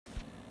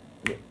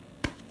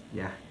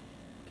Ya.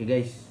 Oke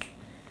guys.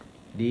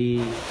 Di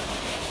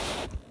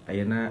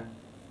ayeuna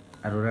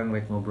arurang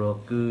rek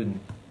ngobrolkeun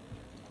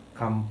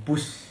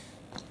kampus.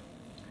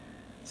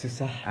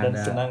 Susah dan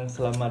senang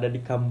selama ada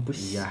di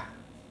kampus. Iya.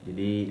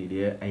 Jadi di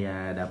dia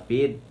aya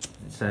David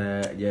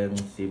jeung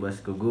si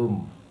Bos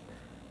Gugum.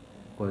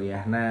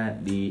 Kuliahna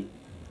di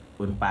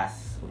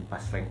Unpas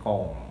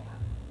Rengkong.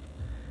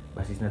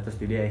 Basisna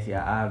terus di dia si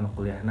Aan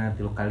kuliahna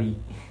 3 kali.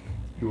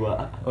 2.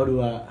 Oh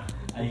 2.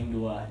 Aing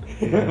 2.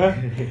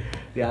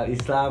 Di Al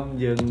Islam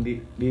jeung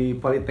di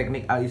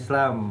Politeknik Al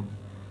Islam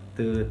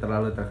teu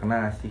terlalu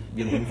terkenal sih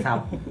jeung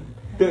Unsap.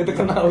 Teu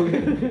terkenal ge.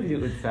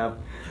 Jeung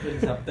Unsap.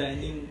 Sabtu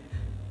anjing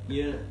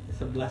ieu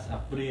 11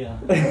 April.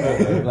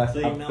 11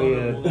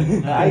 April.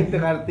 Aing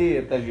teu ngarti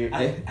eta ge.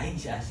 Aing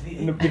si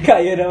asli. Nu pika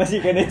ieu da masih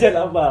kene can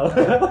apal.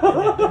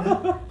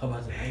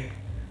 Kabasa aing.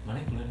 Mana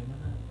kuliah di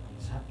mana?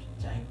 Sab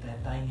cai teh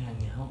aing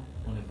nyaho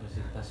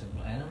Universitas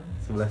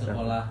sebelah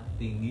sekolah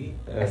tinggi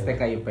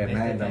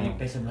STKIP-na eta mah.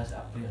 STKIP 11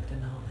 April teh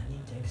naon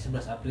anjing cai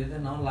 11 April teh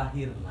naon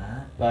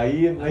lahirna.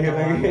 Lain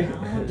lagi.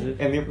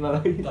 Enipna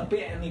lain. Tapi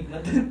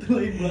enipna teh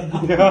lain bulan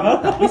April.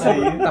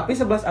 Tapi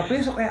 11 April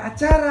sok aya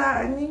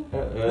acara anjing.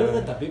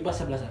 Tapi pas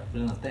 11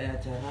 April nanti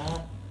acara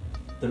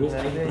terus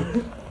aing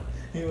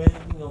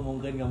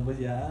ngomongkan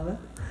kampus ya lah.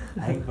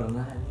 Aing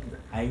pernah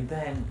aing teh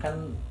kan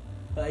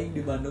aing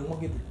di Bandung mah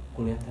gitu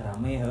kuliah teh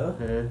rame heuh.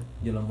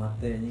 Jelema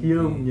teh anjing.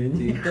 Hiung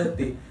nyanyi. Itu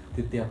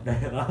di tiap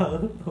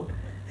daerah.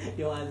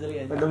 Yo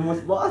asli anjing. Ada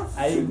mus bos.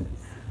 Aing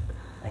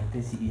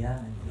teh si Iya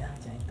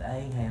cai teh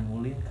aing hayang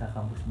ulin ka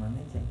kampus mana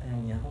cai teh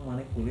hayang nyaho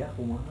mana kuliah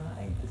kumaha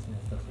aing teh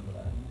semester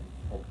seberapa?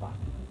 4.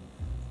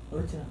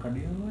 Oh cenah ka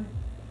dieu we.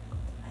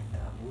 Aing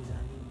teh abus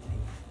anjing cai.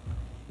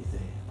 Itu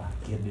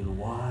parkir di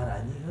luar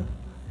anjing heuh.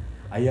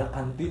 Aya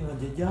kantin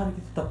ngajajar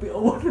gitu tapi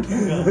eueuh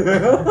enggak.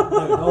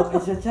 Dagang ka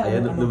caca. Aya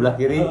di belah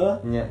kiri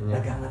nya.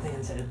 Dagang teh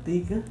yang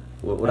saeutik heuh.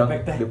 Urang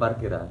di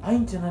parkiran.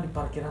 Aing cenah di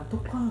parkiran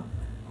tukang.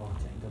 Oh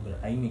cai teh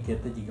aing mikir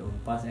teh jiga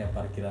Unpas aya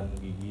parkiran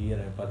gigir,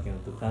 aya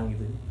parkiran tukang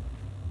gitu.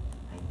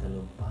 Aing teh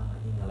lupa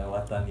anjing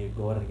ngalewatan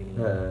Igor gini.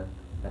 Heeh.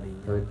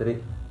 Tadinya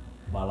Trik.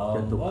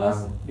 balong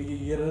bos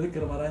digigir dari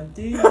keur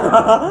marancing.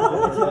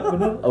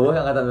 Bener. Eueuh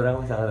angkatan urang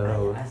mah sangat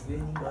urang. Asli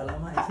anjing bae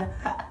lama Aisyah.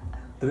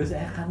 Terus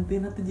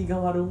kantin atau jika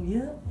warung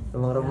ieu.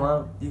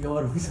 Remang-remang. Jika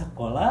warung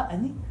sekolah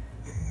anjing.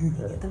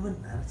 Itu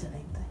benar cak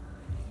aing teh.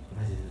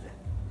 Masih sudah.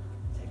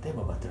 Cak teh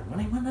babaturan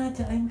mana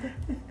cak aing teh.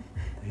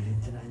 Teuing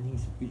cenah anjing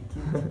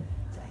sepikir.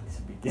 Cak aing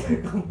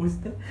sepikir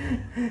kampus teh.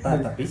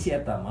 Tapi si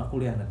eta mah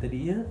kuliahna teh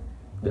di ieu.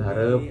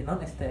 Dihareup.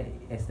 Non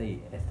STI.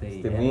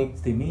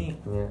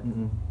 Stimik. Nya.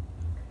 Heeh.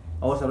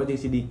 Oh, saru jeung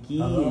si Diki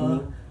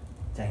anjing.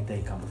 Cak aing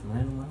teh kampus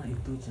mana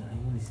itu cak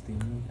aing mah di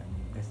Stimik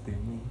anjing.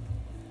 Stimik.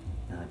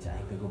 Nah, cak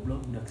aing teh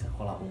goblok udah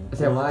sekolah unggul.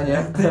 SMA nya.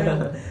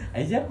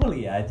 Aisyah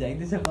kuliah, cak aing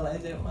teh sekolah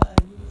SMA.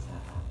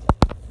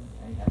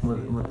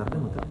 Muter.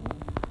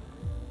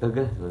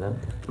 Tegas benar.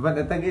 Cuman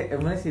eta ge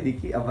emang si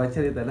Diki apa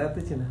ceritana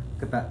tuh cenah?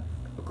 Kita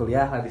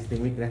kuliah lah di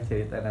Stimik lah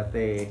ceritana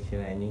teh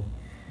cenah anjing.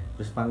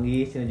 Terus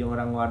panggil cenah jeung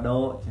urang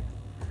wado cenah.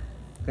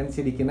 Kan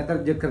si Dikina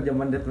kerja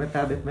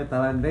death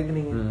metalan teh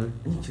geuning.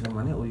 Anjing cenah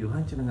maneh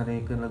uyuhan cenah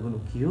ngarekeun lagu nu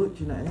kieu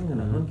cenah anjing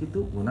ngeunaheun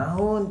kitu.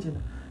 Kunaon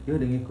cenah? Yo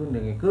dengekeun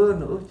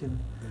heuh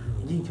cenah.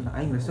 Anjing cenah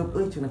aing resep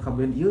euy cenah ka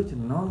band ieu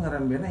cenah naon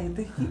ngaran bandna ieu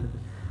teh.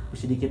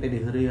 Terus dikit teh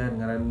diheureuyan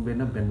ngaran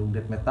bandna Bandung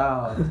Death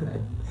Metal cenah.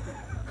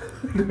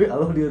 Demi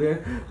Allah diheureuyan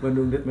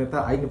Bandung Death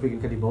Metal aing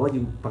ngepikeun ka di bawah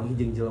jeung panggih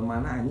jeung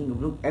jelemana anjing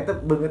goblok. Eta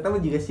beungeutna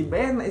mah jiga si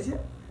band sia.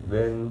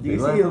 Ben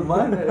Jiga si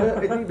Ilman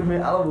anjing demi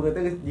Allah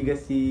beungeutna jiga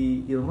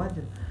si Ilman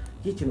cenah.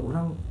 Ieu cenah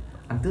urang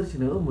anteur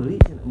cenah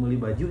meuli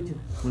baju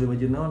cenah. Meuli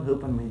baju naon heuh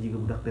pan mah jiga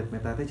budak Death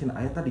Metal teh cenah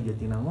aya tah di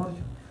Jatinangor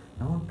cenah.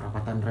 Naon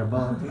perapatan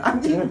rebel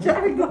anjing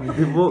cari gua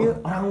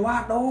orang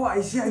wado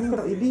Aisyah anjing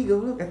tau ini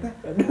goblok eta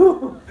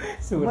aduh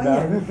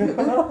sudah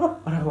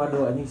orang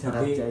wado anjing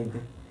Tapi sarap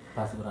teh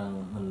pas orang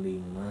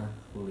mending mah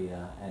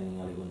kuliah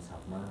ningali Unsap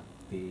mah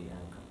di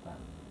angkatan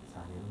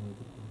saya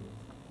gitu.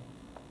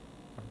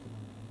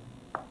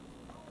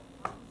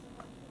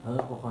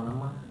 Pokoknya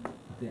mah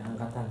di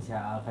angkatan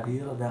Syal kadi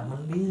rada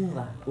mending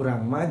lah.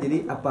 urang mah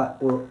jadi apa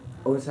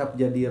Unsap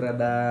jadi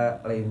rada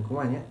lain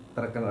kumanya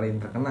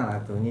terkenal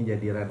atunya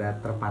jadi rada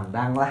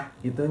terpandang lah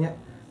gitunya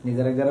nya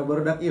gara-gara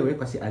barudak ieu we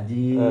pasti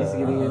Ajis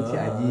gini kan si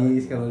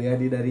Ajis kalau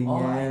lihat di darinya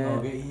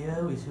Oh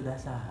iya wisuda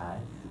saha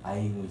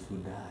aing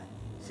wisuda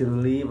si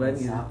Ruli ban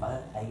gitu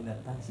siapa aing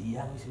datang si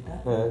Iyang wisuda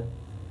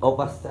oh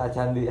pas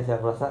acan di Asia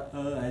Plaza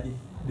aja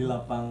di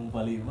lapang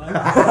Palima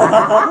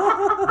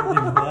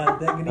di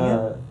teh gini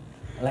kan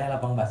leh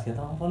lapang basket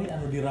lapang voli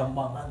anu di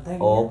rambangan teh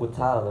oh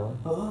futsal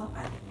tuh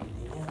anjing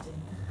didinya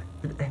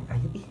cai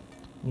ayo ih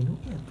minum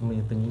ya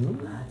temennya minum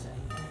nah cai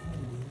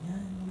didinya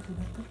gitu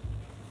tuh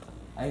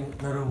aing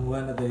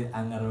narungguan teh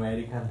anggar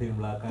wae di kantin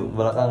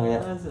belakangnya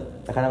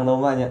tekan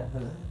nomanya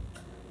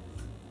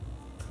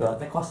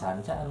teh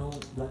kosan cak anu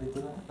belah ditu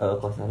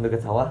kosan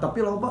dekat sawah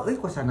tapi loba euy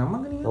kosan mah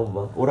geuning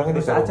loba urang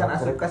ini ini acan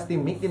asup ka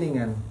Stimik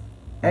geuningan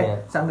Iya.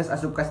 sanggeus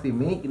asup ka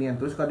Stimik ini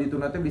terus kalau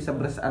dituna teh bisa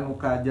beres anu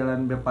ka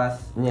jalan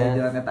bebas Iya.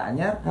 jalan eta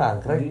anyar.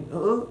 Hangkrek.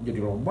 Jadi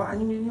loba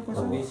anjing ini pas.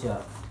 Tapi sih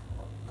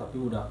tapi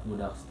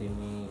budak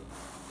Stimik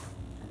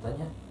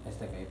katanya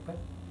STKIP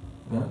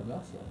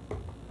garagas ya.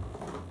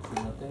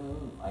 Cina teh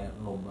aya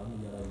lobang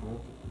jarago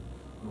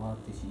luar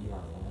ti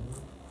siang kan.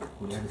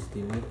 Kuliah di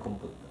Stimik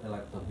komputer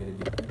laptop gede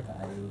di ka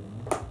ayu.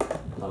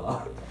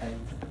 Kalau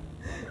aing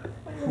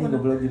Ini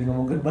goblok jadi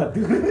ngomongkeun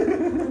batu.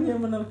 nya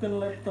menarkan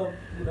laptop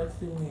budak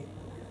Stimik.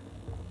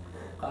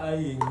 Ka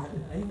aing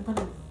kan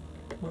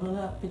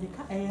baheula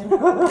PJKR.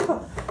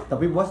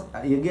 Tapi bos,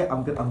 ieu ge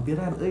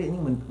ampir-ampiran euy ini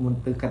mun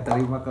teu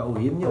katerima ka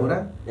UIN nya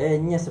urang.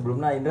 Nya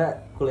sebelumnya Indra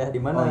kuliah di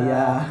mana? Oh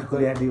iya,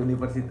 kuliah di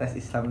Universitas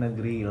Islam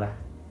Negeri lah.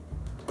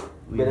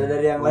 Beda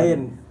dari yang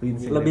lain. UIN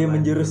Lebih Bandung.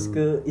 menjurus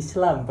ke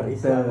Islam,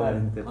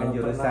 perislaman. Kan Kan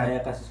jurusan aya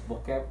kasus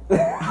bokep.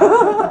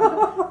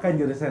 kan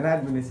jurusan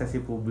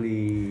administrasi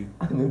publik.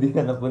 Anu di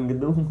hadapan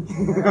gedung.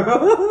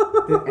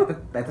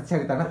 Eta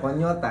caritana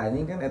konyol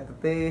tanya kan eta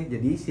teh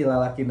jadi si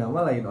lalaki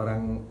nama lain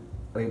orang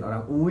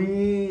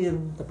UIN.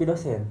 Tapi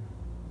dosen.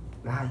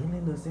 Lah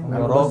ini dosen.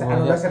 Ngorok,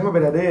 Anu ya. dosen mah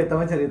beda deui eta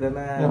mah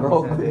caritana.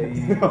 Ngorok.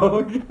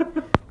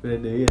 Beda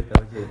deui eta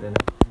mah caritana.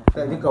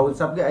 Tadi ka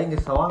Unsap ge aing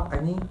geus sawak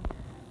anjing.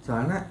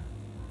 Soalna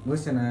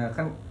geus cenah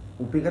kan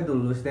UPI kan tuh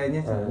lulus teh nya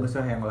cenah geus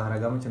yang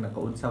olahraga mah cenah ka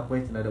Unsap we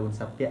cenah ada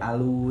Unsap ge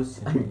alus.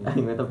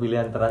 Aing eta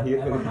pilihan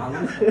terakhir. Emang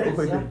halus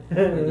ya.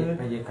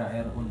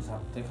 PJKR Unsap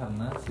teh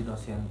karena si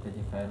dosen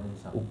PJKR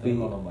Unsap teh UPI.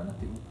 kalau banget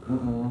di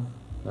Heeh.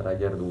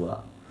 Belajar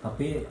 2.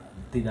 tapi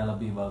tidak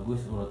lebih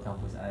bagus urut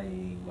kampus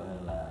aing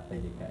baheula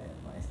PJKR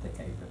mah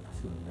STKIP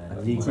Pasundan.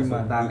 Anjing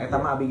Cimantan eta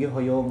mah abi ge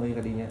hoyong euy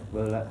kadinya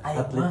baheula.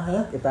 Aing mah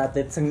heuh. Kita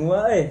atlet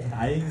semua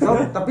Aing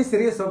Sob, tapi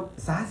serius sob,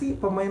 saha sih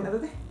pemain eta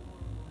teh?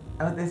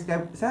 Anu teh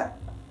Skype sa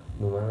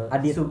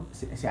Adit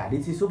si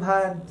Adit si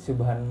Subhan.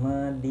 Subhan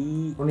mah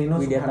di Unino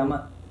Widyatama.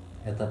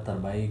 eta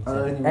terbaik.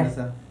 Ini Eh,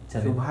 bisa.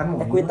 cari- Subhan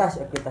mau. Ekuitas.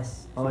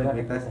 Oh, Subhan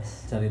Ekuitas.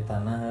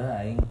 Caritana heuh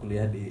aing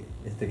kuliah di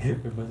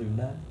STKIP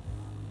Pasundan.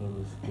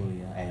 Lulus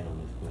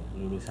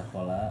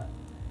sekolah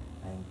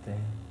aing teh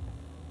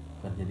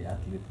bukan jadi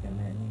atlet kan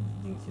anjing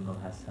jeung si Nur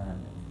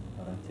Hasan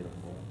orang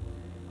Cirebon.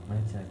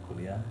 Mana cai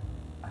kuliah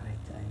arek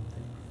cai aing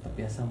teh. Tapi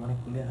asa mana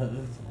kuliah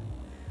heueuh cenah.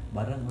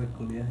 Bareng we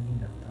kuliah anjing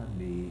daftar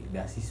di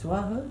beasiswa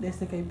heuh di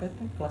STKIP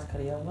teh kelas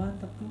karyawan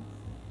tapi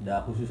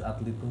da khusus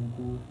atlet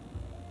tungku.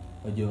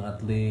 Ojong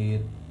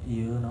atlet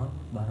ieu naon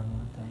bareng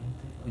teh aing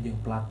teh. Ojong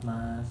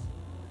pelatnas.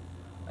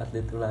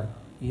 Atlet ular.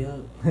 Iya,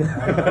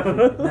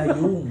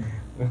 dayung,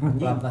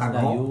 pelatnas Kano.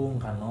 dayung,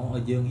 kano,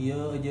 ejeng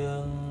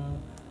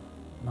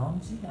naon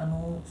sih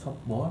anu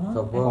softball naon?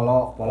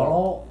 Polo.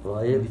 Polo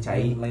air.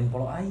 Dicai. Lain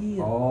polo air.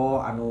 Oh,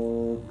 anu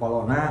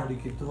polona. Di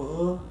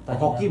kitu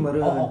hoki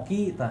meureun. Oh,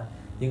 hoki tah.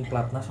 Jeung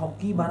pelatnas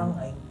hoki bareng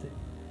aing teh.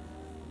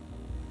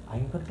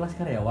 Aing kan kelas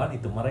karyawan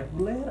itu mah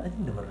reguler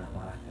anjing udah pernah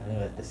marah.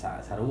 Teh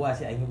sarua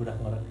sih aing budak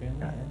ngorek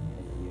kene.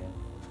 Iya.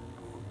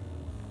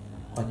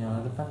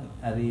 Konyol itu kan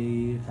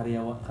dari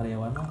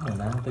karyawan mah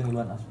menang teu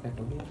ngiluan aspek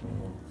oge.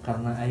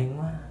 Karena aing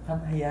mah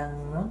kan hayang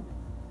naon?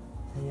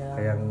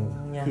 Hayang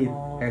hit,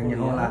 hayang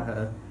nyaho lah.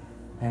 Heeh.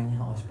 Hayang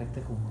nyaho ospek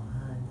teh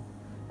kumaha.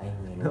 Aing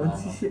ngiluan Naon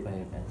sih, ospek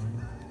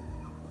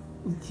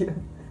anjing.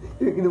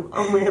 Minum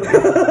amer.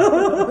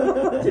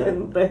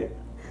 Cente.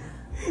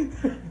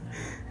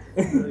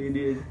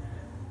 Ini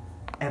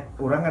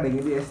urang ada di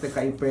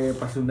STKIP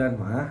Pasundan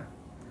mah.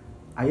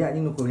 Aya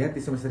anjing nu kuliah di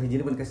semester 1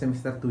 nepi ka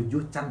semester 7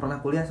 can pernah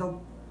kuliah sob.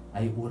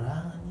 Ai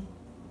urang anjing.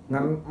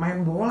 Ngan main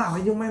bola,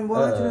 anjing main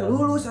bola cenah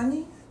lulus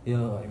anjing. Yo,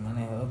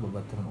 mana heuh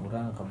babaturan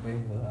urang kabeh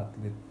heuh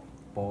atlet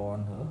pon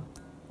heuh.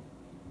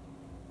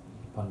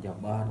 Pon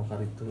Jabar nu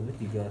karitu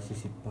tiga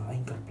sisipa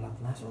aing keur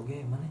pelatnas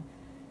oge mana.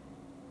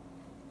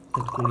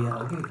 Teu kuliah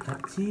oge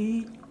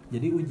kaci.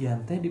 Jadi ujian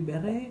teh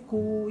dibere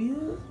ku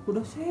ieu ku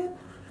dosen.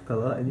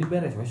 Kalau anjing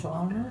Diberes we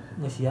soalna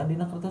ngeusian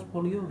dina kertas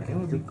folio kayak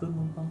bikeun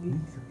mun panggil.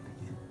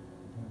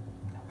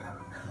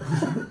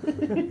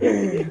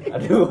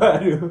 Aduh.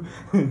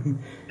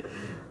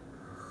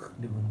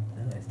 Di mana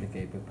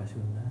STKIP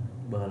Pasundan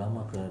baheula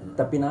mah keur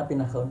Tapi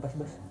pindah ke Unpas,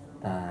 Bos.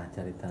 tah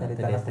carita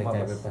Carita teh na STKIP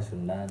kumaha, Bos?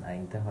 Pasundan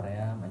aing teh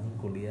hoream anjing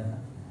kuliah.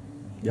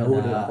 jauh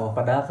Nah, deh kok.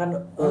 Padahal kan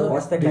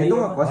Kos STKI di itu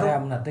mah kos.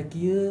 hoream na teh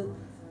kieu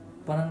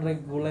panan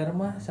reguler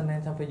mah Senin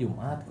sampai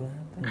Jumat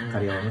kuliah teh.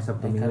 Karyawannya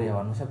Sabtu Ai Minggu.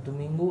 karyawan mah Sabtu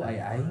Minggu ai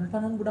aing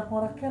panan budak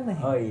ngorek keneh.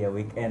 Oh iya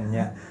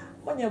weekendnya.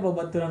 Pokoknya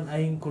babaturan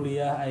aing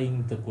kuliah,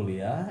 aing teu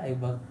kuliah, aing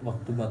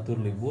waktu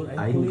batur libur Aing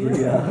aing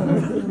kuliah.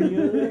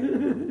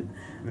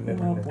 Bener.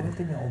 Bener poli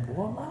teh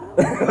nyobrol lah.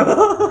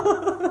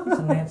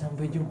 Senin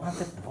sampai Jumat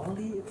teh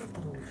poli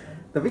terus.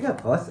 Tapi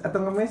nggak kos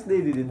atau ngemes deh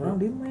di Urang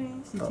di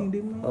mes, cicing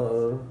di mes.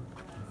 Oh.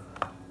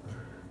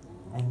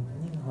 Aing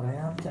anjing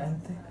hoream cai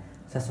aing teh.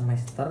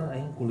 Sasemester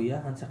aing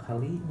kuliah kan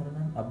sekali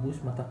ngaranna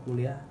abus mata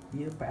kuliah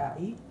ieu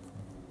PAI.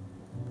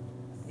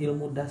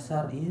 Ilmu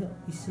dasar ieu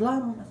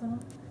Islam asana.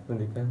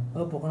 Pendidikan.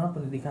 Oh, pokoknya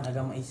pendidikan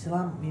agama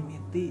Islam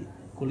mimiti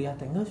kuliah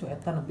teh geus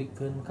eta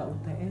nepikeun ka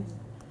UTS.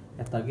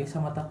 Eta ge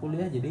sama mata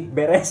kuliah jadi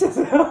Beres.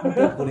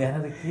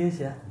 kuliahna teh kieu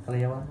ya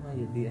karyawan mah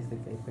jadi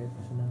STKIP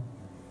Pasundan.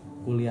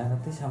 kuliah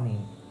nanti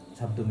sami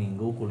Sabtu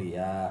Minggu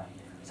kuliah,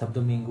 Sabtu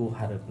Minggu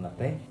hareupna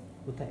teh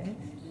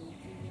UTS.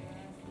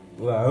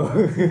 Wow.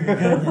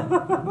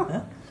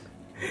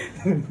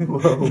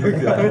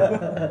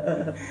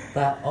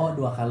 Oh 2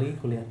 kali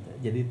kuliah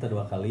jadi 2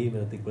 kali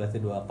berarti kuliah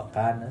 2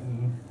 pekan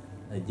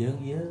jeung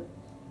ieu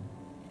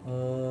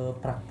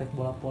praktek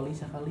bola voli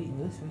sekali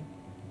geus we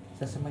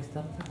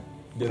sasemester teh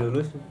Udah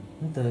lulus.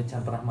 teu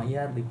can pernah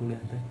mayar di kuliah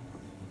teh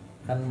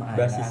kan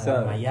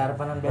Beasiswa. mayar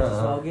panan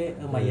beasiswa ge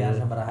mayar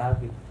sabaraha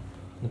gitu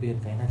lebih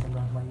kaina can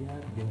pernah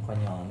mayar jeung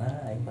konyolna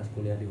aing pas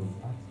kuliah di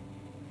Unpas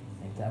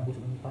aing teh abis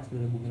Unpas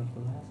 2015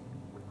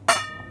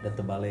 da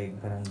teu balik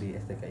bareng di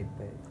STKIP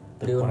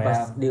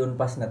Di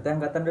Unpas nanti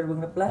angkatan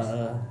 2016.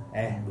 2011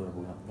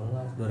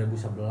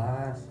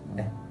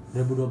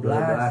 2012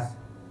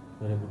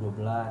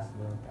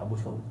 abus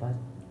ke Unpas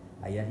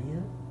aya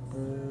ieu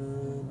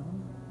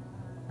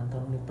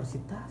kantor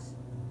universitas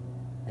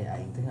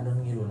aya aing teh ngadon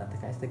ngiluna teh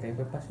ka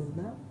STKIP pas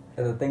Sunda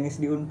Eta tengis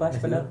di Unpas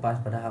pada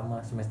pada. pas hama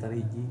semester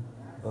 1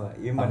 Wah,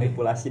 ieu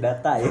manipulasi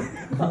data ya.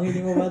 Bang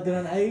ini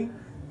ngobaturan aing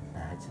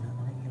nah cenah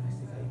mana ngilu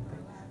STKIP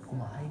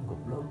kumaha aing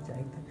goblok cai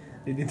aing teh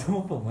di ditu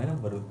mah pemain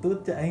baru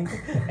tut cai aing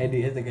teh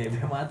di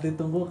STKIP mati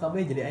tunggu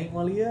kabeh jadi aing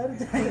maliar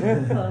cai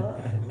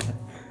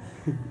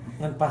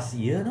ngan pas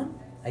ieu non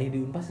aya di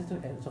Unpas itu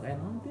sok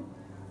enon teh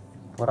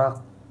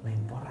Porak.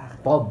 lain porak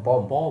Pom.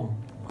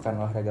 bukan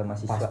olahraga pas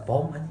mahasiswa.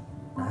 pom anjing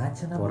nah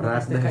cenah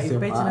Porak STKIP dah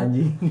SMA cenah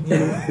anjing.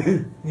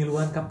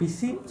 ngiluan ka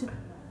FISIP cenah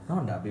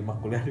naon da abdi mah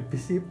kuliah di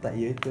FISIP tah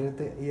ieu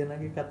teh ieu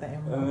lagi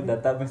KTM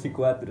Data masih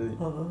kuat terus.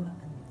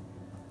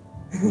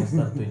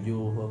 semester 7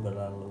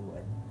 berlalu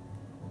anjing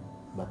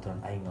baturan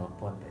aing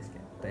nelpon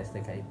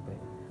STKIP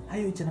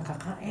ayo cenah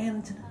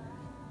KKN cenah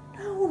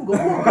naon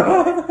goblok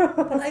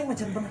pan aing mah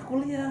can pernah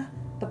kuliah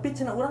tapi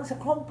cenah urang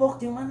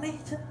sekelompok jeung maneh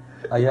cenah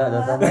Aya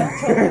datanya.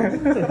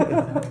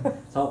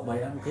 sok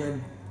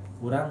bayangkeun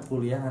urang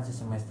kuliah ngan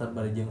semester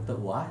bari jeung teu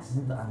UAS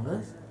teu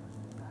anggeus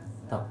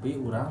tapi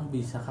urang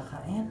bisa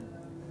KKN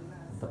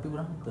tapi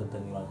urang teu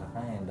ngilang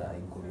KKN da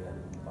aing kuliah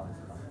di Unpas.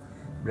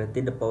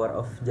 Berarti the power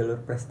of jalur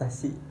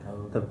prestasi.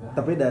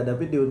 Tapi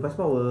di Unpas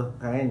mah weuh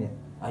KKN nya.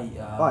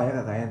 Aya. Oh ya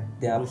KKN.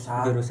 Tiap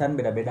jurusan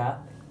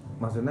beda-beda.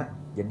 Maksudnya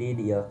Jadi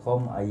di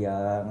Ilkom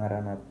aya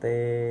ngaranna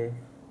teh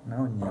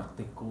naon nya?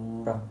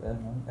 praktikum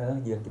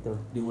Iya gitu.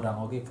 di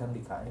urang oge kan di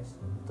KS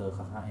teu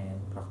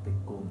KKN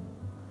praktikum.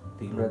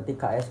 Berarti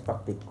KS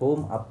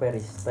praktikum, AP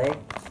ristek,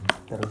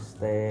 terus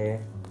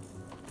teh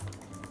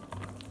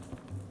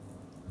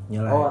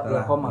nyalah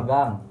Ilkom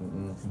magang.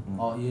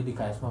 Oh iya di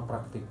KS mah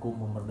praktikum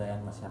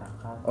pemberdayaan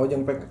masyarakat. Oh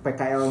jeung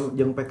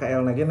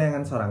PKL lagi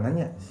neangan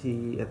sorangannya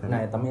si eta.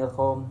 Nah, eta mah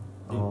Ilkom.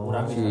 Di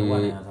urang si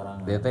di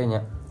sorangan. DT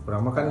nya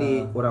Urang mah kan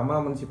di urang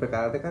mah mun si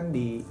PKL teh kan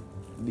di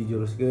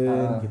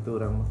juruskeun gitu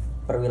urang mah.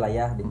 Per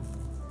wilayah di.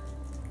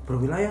 Per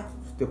wilayah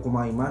setiap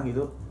kumaha mah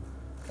gitu.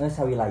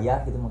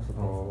 Sawilayah gitu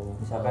maksudnya.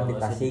 Misalkan di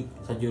Tasik,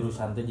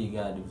 sejurusan teh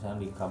juga di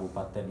misalnya di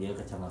kabupaten dia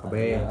kecamatan KB,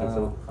 dia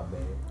gitu. KB.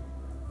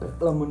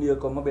 lamun di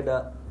Ilkom mah beda.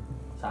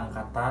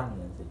 Seangkatan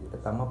ya sejurusan.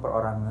 Pertama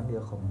perorangan di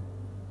Ilkom.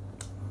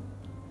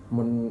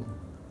 Mun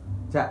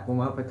cak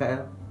kumaha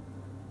PKL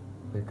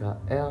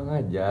PKL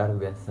ngajar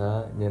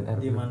biasa nyen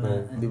Di mana?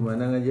 di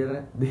mana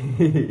ngajarnya? Di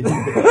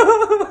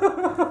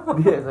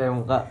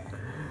SMK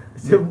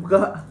SMK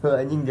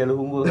anjing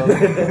Jalu Unggul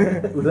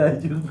kamu. ulah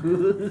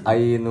juga.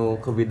 Ainu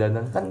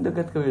kebidanan kan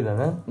dekat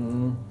kebidanan.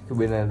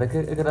 Kebidanan teh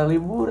kena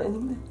libur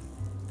anjing teh.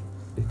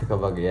 Itu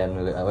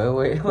kebagian oleh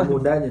awewe.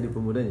 Pemudanya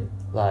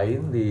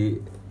Lain di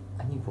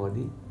anjing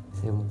podi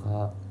SMK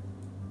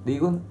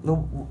di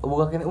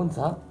buka kene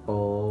Unsap.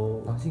 Oh.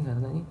 Apa sih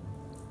ngaranna anjing?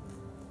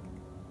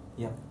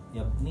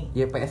 Yap nih.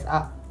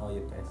 YPSA. Oh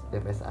YPS.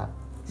 YPSA.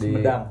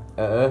 Sumedang.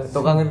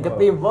 Tukangan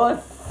ketip,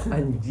 Bos.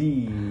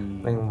 Anjing.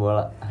 Main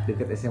bola.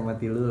 Deket SMA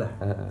tilu lah.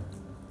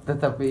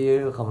 Tetapi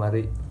ieu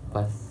kamari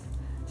pas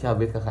si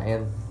Abid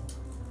KKN.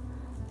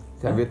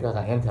 Si Abid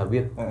KKN, si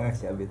Abid.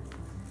 Si Abid.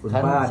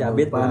 Unpad, si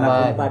Abid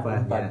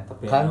Unpad.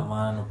 Tapi Kan?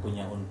 nama nu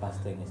punya Unpas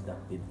teh geus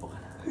David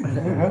pokoknya.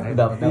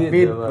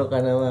 David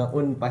bukan nama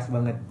Unpas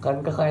banget.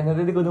 Kan KKN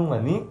tadi di Gunung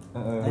Mani.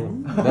 Heeh.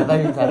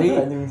 Tanjung Sari.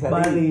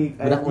 Balik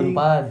Budak anjing.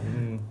 Unpad.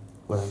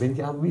 Urang teh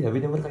si Abid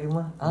nyamper ka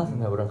imah.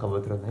 Nah urang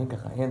kabaturan aing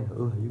KKN.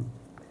 Yuk.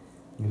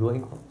 Ngilu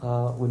aing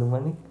ka Gunung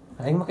Mani.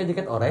 Aing make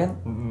jaket oren.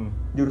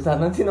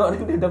 Jurusanan sih nu oren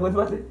di dapat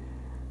mah teh.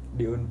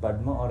 Di Unpad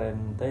mah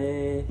oren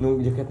teh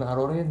Nu jaketna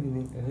aroren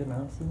gini.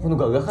 naon sih? Nu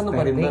gagah kan nu Teknik,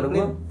 parintar Nin.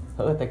 mah.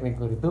 Heeh, teknik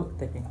itu.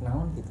 Teknik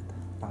naon gitu teh.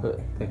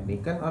 Teknik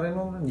kan oren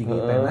mah jika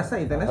Heeh.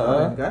 ITENAS Heeh.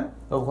 oren kan?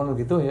 Oh kan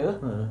gitu ya.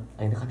 Heeh.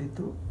 Aing ka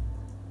ditu.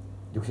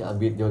 Juk si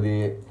Abid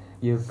jadi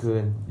ieu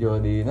keun,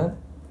 jadi nan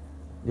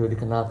jadi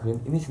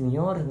dikenalkeun ini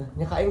senior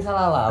nya ka aing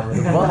salalah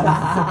bos.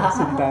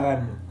 Sintangan.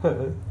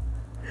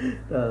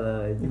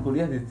 Di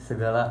kuliah di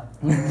segala.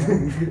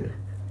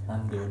 Kan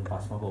di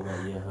Unpas mah boga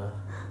ieu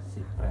si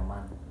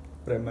preman.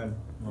 Preman.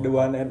 The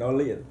one and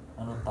only.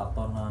 Anu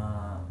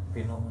tatona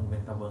pinu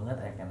benta banget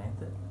aya keneh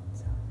teh.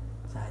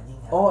 Saanjing.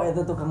 Oh,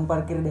 eta tukang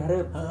parkir di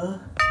hareup. Heeh.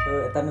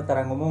 Eta nu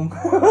tarang ngomong.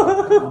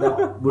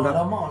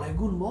 Budak mah oleh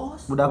gun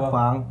bos. budak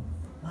pang.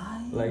 Lain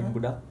lain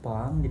budak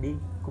pang jadi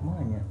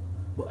kumaha nya.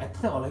 Bu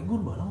eta teh oleh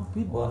gun balang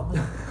pit. Wah.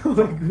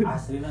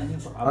 Aslina anjing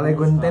sok abus. Oleh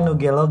gunte nu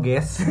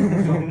geloges.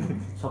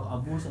 Sok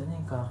abus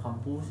anjing ka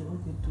kampus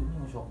gitu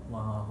nya sok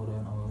mah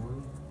hureun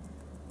awewe.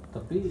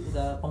 Tapi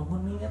udah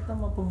penghuni eta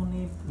mah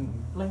penghuni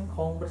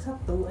lengkong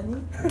bersatu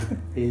anjing.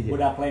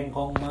 Budak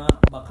lengkong mah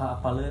bakal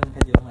apaleun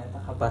ka jelema eta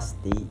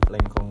Pasti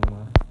lengkong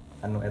mah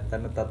anu eta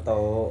nu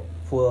tato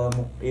full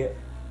ieu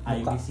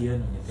aing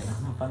sieun nya teh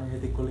pan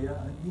jadi kuliah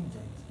anjing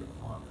cai.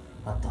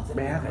 Atau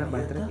Beak na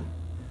baterai.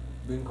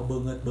 Ben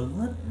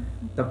kebeunget-beunget.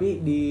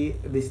 Tapi di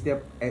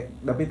setiap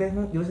tapi teh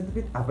nu jurusan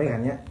tapi apa ya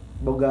kan ya?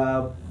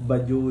 Boga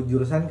baju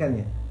jurusan kan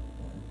ya?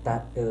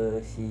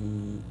 si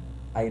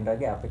Ain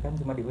Rage apa kan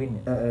cuma di Win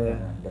ya.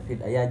 Nah, David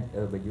aya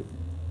baju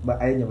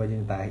Aya baju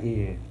tah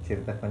ieu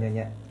cerita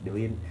nya di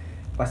Win.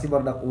 Pasti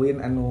barudak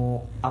Win anu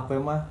apa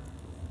mah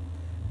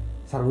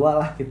sarua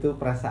lah gitu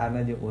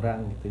perasaanna jeung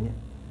urang gitu nya.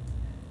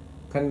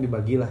 Kan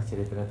dibagilah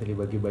ceritanya tadi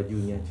dibagi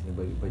bajunya,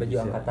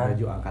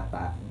 baju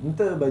angkatan.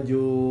 Ente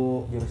baju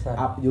jurusan.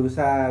 Baju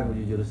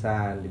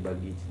jurusan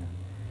dibagi cenah.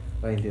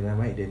 Lain intina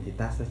mah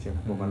identitas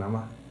cenah pokona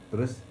mah.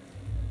 Terus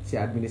si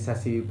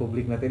administrasi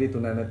publik nanti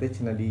ditunda nanti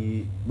cenah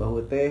di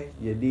bahu teh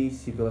jadi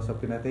si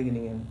filosofi nanti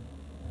gini kan.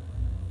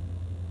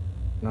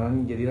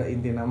 Naon jadilah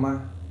intina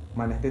mah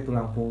maneh teh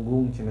tulang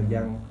punggung cenah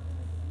jang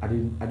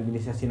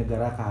administrasi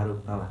negara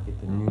kaharupna lah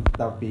gitu.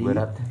 Tapi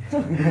berat.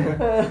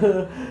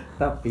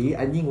 tapi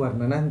anjing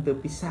warnana henteu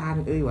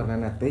pisan euy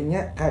warnana teh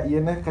nya ka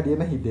ieu na ka dieu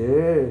na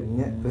hideung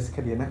nya terus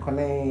ka dieu na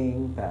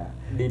koneng tah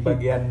di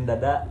bagian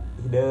dada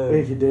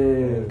hideung.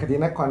 Hideung ka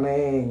dieu na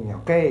koneng.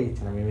 Oke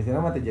cenah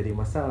mimitina mah teh jadi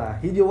masalah.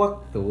 Hiji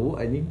waktu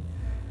anjing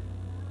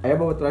aya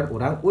babaturan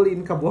urang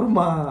ulin ka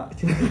Borma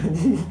cenah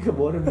anjing ka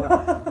Borma.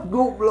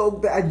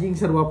 Goblok teh anjing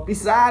sarua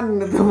pisan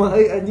eta mah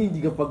euy anjing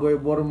jiga pagoe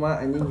Borma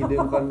anjing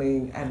hideung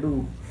koneng.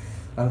 Aduh.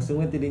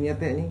 Langsung we tidinya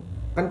teh anjing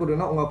kan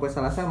kuduna unggal poe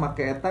Salasa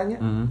make eta nya.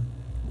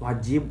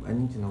 Wajib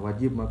anjing cenah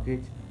wajib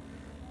make.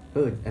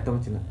 Eta mah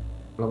cenah.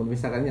 Lamun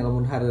misalkan nya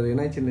lamun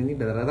hareurina cenah anjing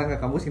datang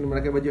ka kampus ini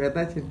make baju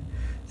eta cenah.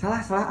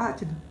 Salah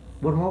cenah.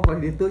 Borma poe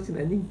ditu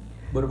cenah anjing.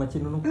 Borma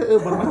Cinunuk.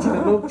 Borma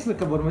Cinunuk cenah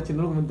ka Borma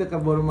Cinunuk mun teu ka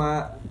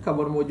Borma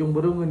ujung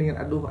Berung geuningan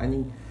aduh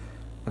anjing.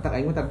 Matak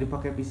aing mah tak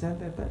dipake pisan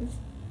teh eta.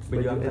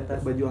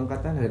 Baju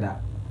angkatan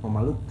da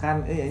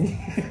memalukan anjing.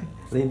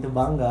 Lain teu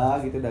bangga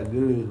gitu da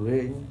geuleuh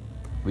we.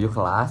 Baju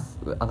kelas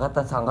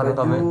angkatan sangkar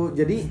eta mah.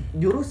 Jadi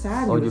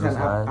jurusan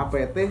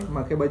apa teh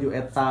make baju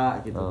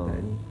eta gitu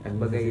kan.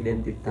 Sebagai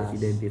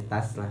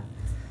identitas lah.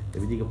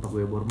 Tapi jika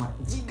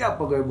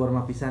pegawai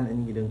Borma pisan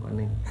anjing hideung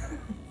koneng.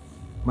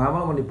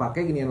 Mama mau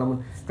dipakai gini lamun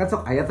kan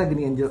sok aya teh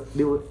gini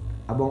di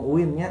Abang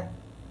Uin nya.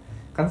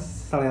 Kan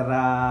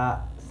selera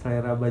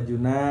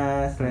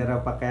bajuna,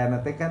 selera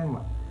pakaianna teh kan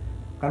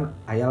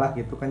aya lah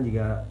gitu kan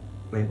juga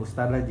lain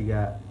ustad lah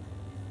juga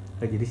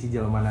jadi si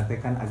jelema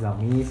teh kan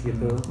agamis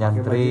gitu.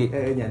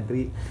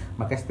 Nyantri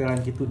make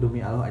setelan gitu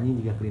demi Allah anjing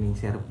juga cleaning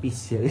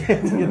service ya.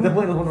 Gitu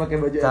mah lamun make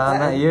baju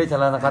eta.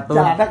 Celana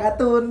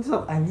katun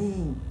sok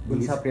anjing.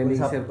 Cleaning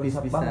service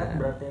bisa.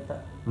 Berarti eta.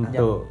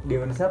 Untuk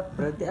Di Unsap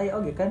berarti aya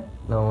oge kan?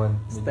 naon?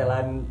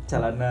 Setelan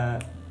celana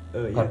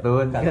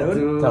Katun.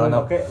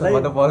 celana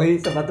sepatu poli,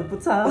 sepatu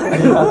futsal.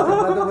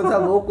 Sepatu futsal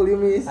bau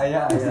kulimis.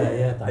 Aya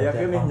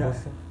kene nya.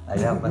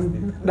 Aya pasti.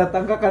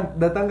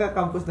 Datang ke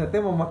kampus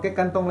nanti memakai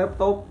kantong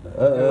laptop.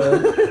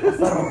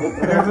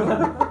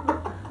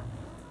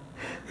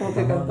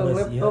 Pakai kantong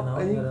laptop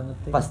anjing.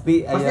 Pasti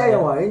aya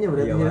wae nya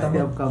berarti Iya,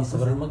 setiap kampus.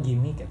 Sebenarnya mah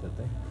gimmick eta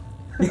teh.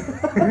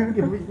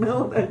 Gimik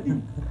naon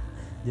anjing.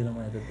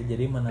 Jelema eta teh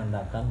jadi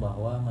menandakan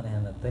bahwa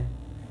manehna teh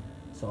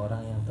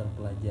seorang yang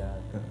terpelajar.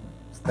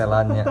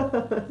 Setelannya.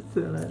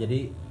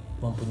 Jadi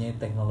mempunyai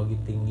teknologi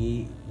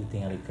tinggi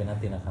ditinggalikeun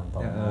tina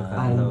kantong.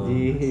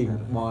 Anjing,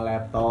 mau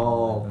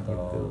laptop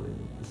gitu.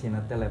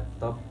 Isina teh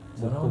laptop,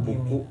 Soalnya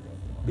buku-buku,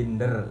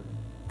 binder.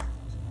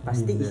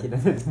 Pasti isina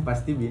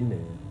Pasti binder.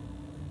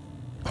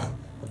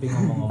 Tapi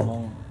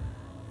ngomong-ngomong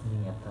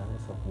ini eta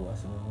sok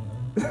puas ngomong.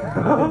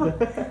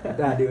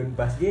 Nah di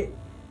Unpas ge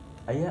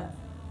aya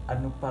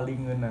anu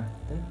paling ngeunah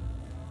teh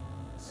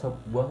sop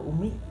buah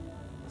umi.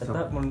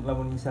 Eta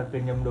lamun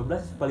misalkeun jam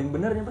 12 paling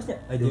bener nya pasnya.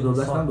 Jam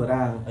 12 mah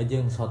berang.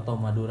 Jeung soto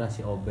Madura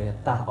si Obet.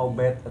 Tah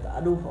Obet, eta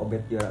aduh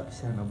Obet juara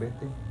pisan Obet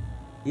teh.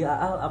 Iya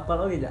Al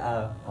apal oge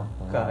Al.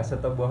 Ka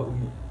soto buah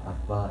umi.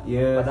 Apa?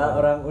 Iya. Padahal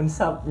orang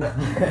Unsap nya.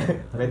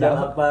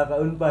 Beda apa ka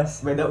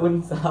Unpas? Beda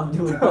Unsap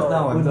juga Unpas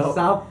naon?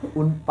 Unsap,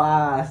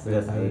 Unpas. Beda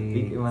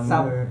saeutik emang.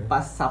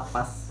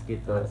 Sapas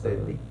gitu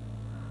saeutik.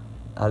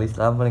 Al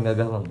Islam paling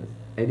gagah Bang.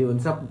 Di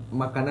Unsap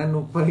makanan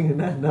nu paling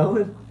enak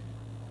naon?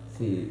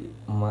 Si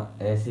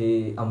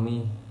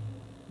Ami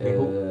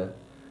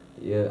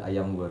ya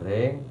ayam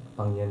goreng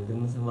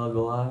pangyanten sambal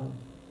goang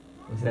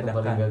masih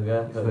paling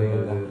gagah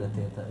Berarti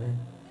eta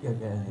Ya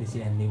di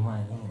si Andy mah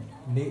anjing.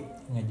 Di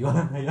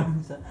ngajualan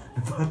ayam bisa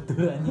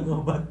batur anjing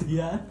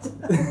obatian.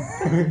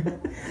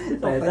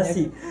 Ternyata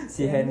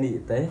si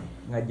Hendy teh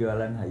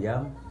ngajualan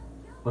ayam.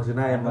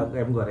 Maksudnya ayam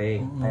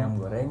goreng. Ayam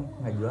goreng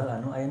ngajual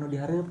anu aya nu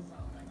dihareup.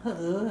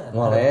 Heeh.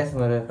 Ngoles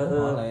meureun.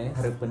 Ngoles.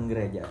 Hareupeun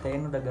gereja teh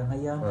nu dagang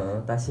hayam.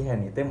 Tah si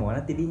Henny teh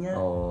moana ti dinya.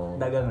 Oh.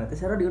 Dagangna teh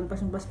sarua di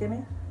Unpas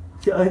kene.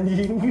 Si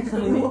anjing.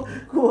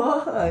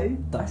 Kuah ai.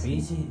 Tapi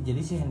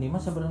jadi si Hendy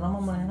mah sebenarnya mah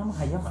manehna mah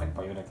hayam rek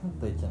payurek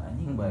teh cenah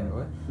anjing bae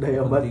we.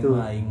 Daya Penting batu.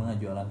 mah aing mah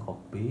jualan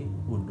kopi,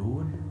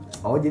 udun.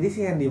 Oh jadi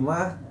si Hendy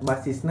mah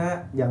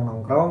basisna yang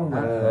nongkrong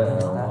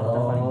meureun.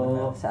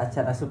 Oh,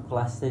 saacan asup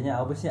kelas teh nya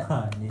abis nya.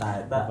 Anjing.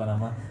 Tah eta Apa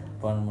nama?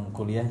 Pon mun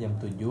kuliah jam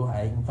 7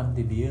 aing pan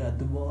di dieu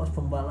atuh bos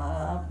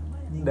pembalap.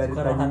 Anjing, dari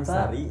Soekarno Tanjung Hatta.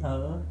 Sari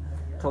Heeh.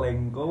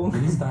 kelengkong.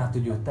 Jadi setengah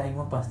 7 teh aing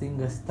mah pasti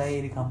nggak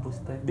stay di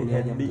kampus teh Di kuliah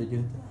jam Hendy. 7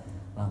 teh.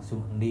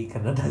 Langsung di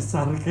karena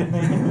dasar kene.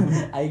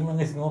 Aing mah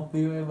geus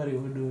ngopi we bari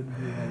udun.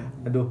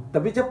 Aduh,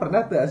 tapi Cep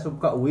pernah teu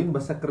asup ka UIN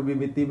basa keur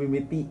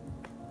mimiti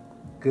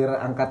ke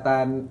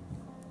angkatan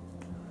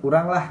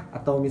urang lah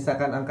atau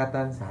misalkan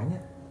angkatan sahanya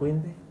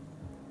UIN teh.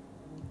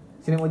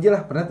 Sini uji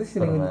lah, pernah tuh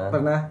sini Pernah.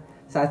 pernah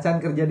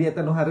saacan kerja di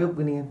eta nu hareup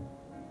geuningan.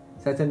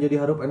 Saacan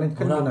jadi hareup enak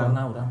kan Urang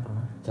geunang.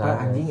 pernah.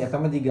 Anjing eta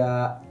mah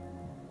jiga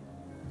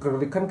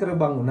kan ke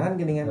bangunan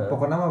gini kan.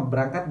 Pokoknya mah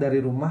berangkat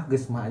dari rumah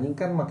geus mah anjing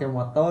kan make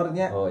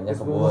motornya. Oh, nya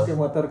Geus kebul. make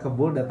motor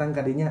kebul datang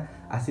ka dinya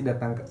asli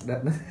datang ke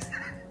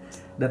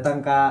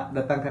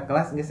datang ke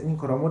kelas geus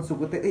anjing koromot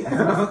suku teh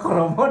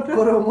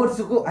koromot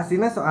suku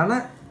asina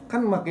soalna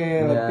kan make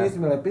Iya.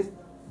 lepis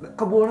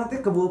kebulna teh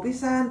kebul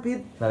pisan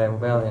pit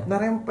Narempelnya.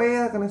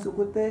 narempel kana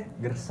suku teh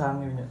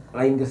Gersang nya.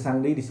 lain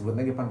gersang deui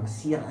disebutna ge pan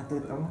Mesir atuh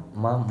eta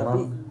mah.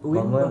 Tapi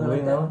Uin Mamun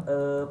baheula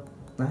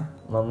Nah,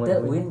 Mamun teh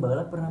Uin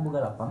baheula pernah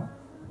boga lapang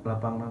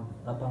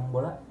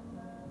bola.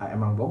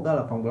 emang boga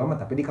lapang bola mah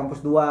tapi di kampus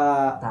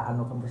 2. Tak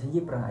anu kampus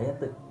hiji pernah aya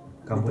teu.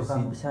 Kampus Kampus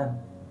hiji. pisan.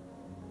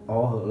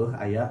 Oh, heueuh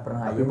aya.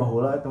 Pernah Tapi aya.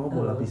 baheula eta mah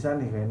bola Heueuh.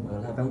 pisan nih kan.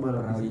 Eta bola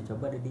Pernah pisan. uji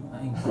coba deh di.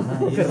 Aing pernah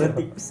ieu.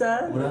 Keretik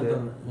pisan. Urang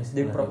keur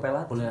Jeung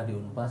propelat. kuliah di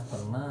Unpas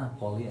pernah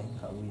poli aing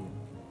ka UIN.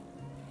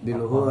 Di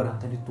luhur.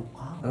 Teh di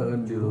tukang. Heeh,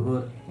 di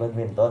luhur.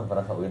 badminton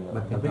pernah kawin.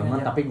 Badminton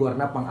mah tapi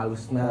gorna pang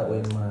alusna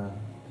we mah.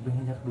 Tapi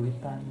ngajak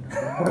duitan.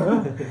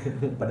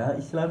 Padahal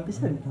Islam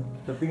pisan.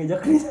 Tapi ngajak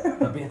pisan.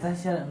 Tapi eta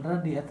sebenarnya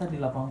di eta di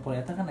lapang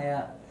poli eta kan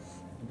aya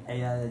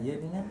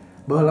jadi kan.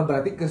 Baheula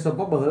berarti ke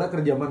sopo baheula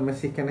keur zaman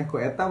masih keneh ku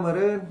eta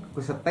meureun,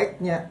 ku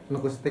seteknya, nu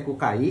ku setek ku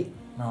kai,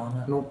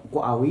 Naonna? nu ku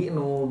awi,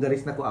 nu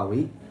garisna ku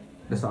awi.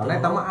 Da soalna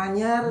eta mah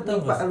anyar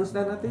Betul, ti Pak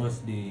alusna teh.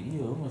 Geus di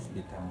ieu geus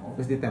di tembok.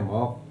 Terus di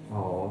tembok.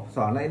 Oh,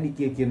 soalnya di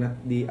kieu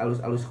di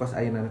alus-alus kos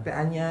ayeuna teh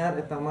anyar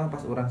eta mah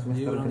pas urang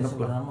Jadi semester urang genep lah.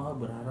 sebenarnya mah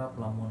berharap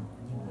lamun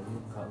anjing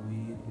ulun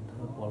kawin gitu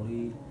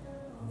poli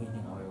mungkin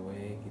jeung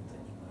awewe gitu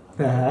anjing.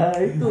 Nah,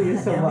 itu ya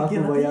sama aku mikir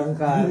nanti.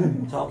 bayangkan.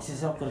 Sok si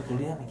sok keur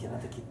kuliah mikirna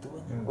teh kitu.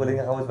 Udah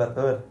nggak kamu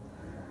batur.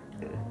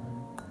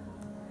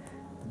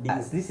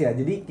 Asli sih ya,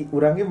 jadi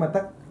urangnya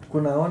mata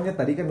kunaonnya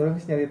tadi kan urang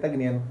geus nyarita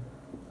ginian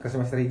ke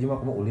semester hiji mah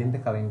kumaha ulin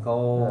teh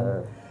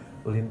kalengkong.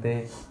 Ulin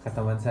teh ka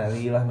Taman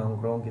Sari lah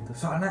nongkrong gitu.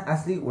 Soalnya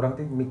asli urang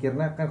teh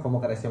mikirna kan komo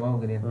ka SMA mah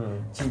ginian.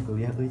 Cing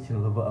kuliah euy cing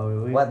loba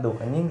awewe. Waduh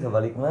anjing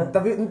sebaliknya.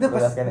 Tapi ente pas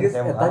Belas geus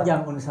SMA. Eta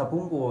jang Unsa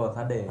pungkul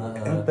kade.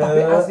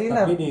 tapi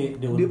aslina Tapi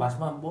di Unpas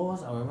mah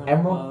bos awewe.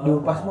 emang di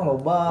Unpas mah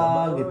loba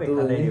Loba, gitu. we,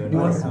 kade di Di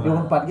Unpas.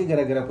 Unpad ge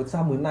gara-gara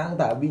futsal menang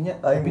tak abinya.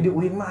 Aing. Tapi di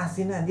UIN mah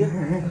asin aja.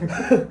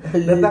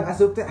 Datang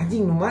asup teh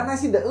anjing nu mana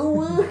sih da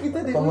eueuh kita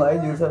di Kamu UIN.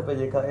 aja jurusan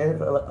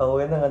PJKR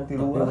awena nganti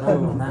luar.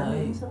 Nah,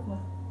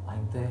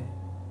 aing teh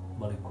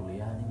balik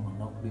kuliah nih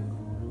monok di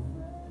guru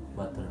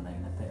batur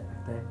naik teh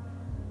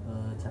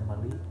can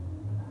balik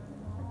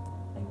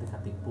aing teh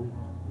katipu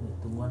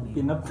tungguan di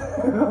Pinep.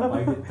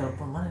 aing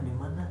telepon mana di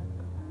mana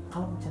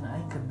kalau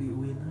cenah aing keur di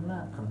UIN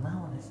heula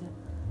kenal sih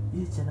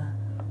ieu cenah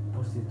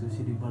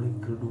prostitusi di balik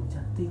kerudung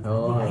cantik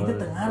aing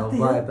teh teu ngarti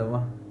loba ya eta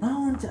mah.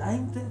 naon cen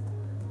aing teh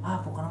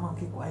pokona mah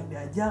ku aing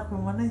diajak ke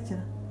mana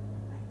cenah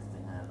aing teh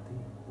teu ngarti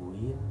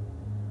UIN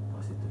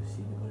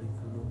prostitusi di balik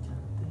kerudung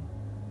cantik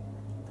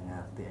teu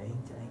ngarti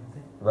aing cen aing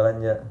teh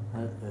Belanja.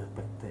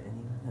 PT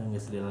ini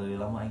geus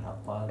lama aing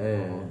hafal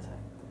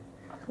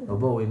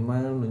Loba UIN mah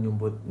nu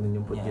nyumput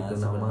ya, gitu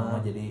sebenarnya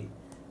nama. jadi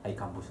ai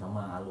kampus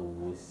nama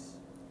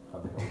alus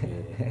kabeh oge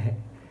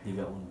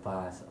jiga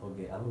Unpas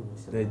oge alus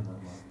sebenarnya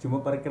mah.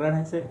 Cuma parkiran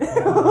hese.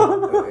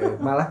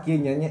 Malah kieu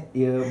nya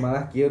ieu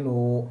malah kieu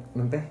nu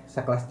teh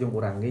sakelas jeung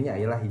urang ge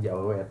nya aya lah hiji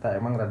awewe eta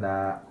emang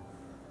rada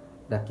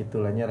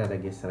kitu lah nya rada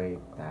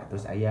gesrek. Nah,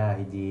 terus aya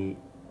hiji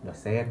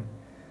dosen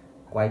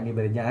ku aing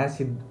diberinya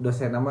si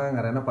dosen mah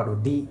ngaranna Pak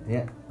Dodi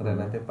ya.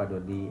 Ngaranna teh Pak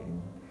Dodi.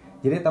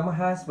 Jadi eta mah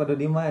khas Pak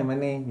Dodi mah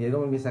emane. Jadi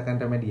mun misalkan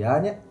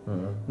remedialnya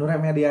nu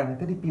remedial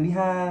itu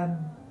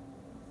dipilihan.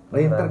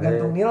 Lain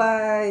tergantung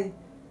nilai.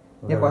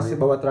 Ya kuasi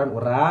babaturan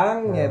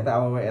urang nya eta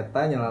awewe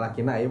eta nya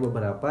lalakina aya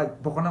beberapa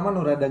pokona mah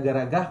nu rada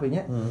garagah we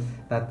nya.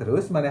 Tah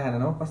terus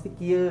manehanna mah pasti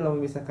kieu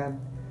lamun misalkan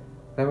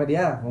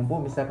remedial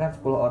ngumpul misalkan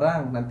 10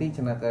 orang nanti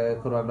cenah ke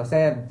ruang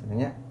dosen cenah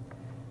nya.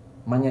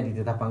 Manya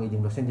ditetapang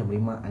jeung dosen jam 5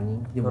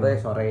 anjing jam 5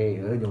 sore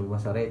jam 5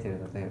 sore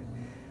cenah teh.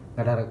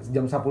 Kada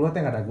jam 10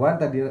 teh ngadaguan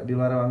tadi di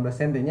luar ruang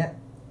dosen teh nya.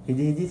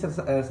 Hiji-hiji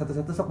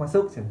satu-satu sok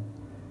masuk cenah.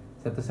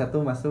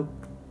 Satu-satu masuk.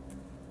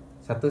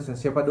 satu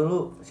siapa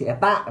dulu si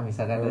eta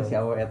misalkan si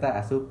awe eta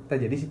asup tah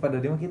jadi si pada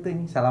dia mah kitu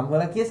nih salam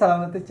heula kieu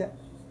salam teh ca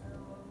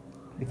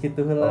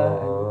dikitu heula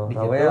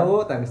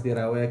dikitu tangis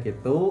dirawe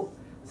kitu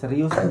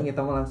serius anjing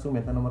eta mah langsung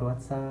minta nomor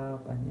WhatsApp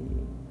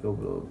anjing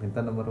goblok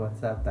minta nomor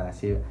WhatsApp tah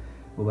si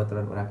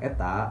babaturan urang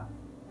eta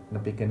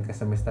nepikeun ke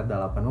semester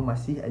 8 mah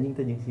masih anjing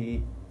teh jeung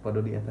si pada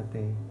di eta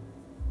teh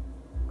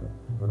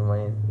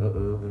bermain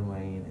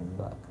bermain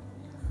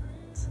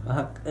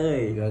Sak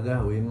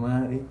gagah win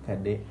mah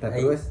kade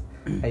terus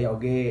aya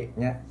oge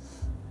nya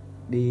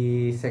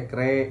di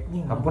sekre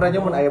hampura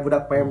aja mun aya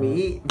budak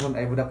PMI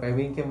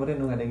ke meureun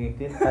nu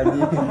ngadengikeun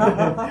anjing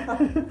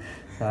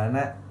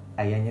soalna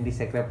ayanya di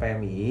sekre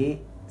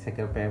PMI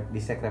di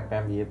sekre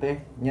PMI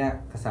teh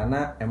nya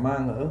kesana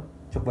emang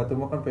cok batu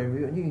mah kan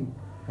PMI anjing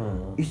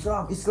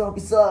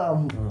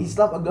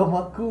Islam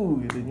agamaku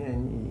gitu nya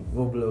anjing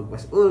goblok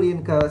pas ulin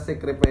ke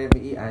sekre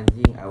PMI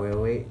anjing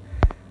awewe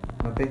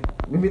nanti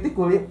mimiti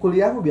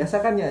kuliah mah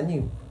biasa kan ya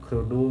anjing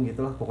kerudung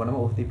gitu lah pokoknya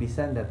mah ukti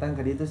pisan datang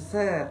ke ditu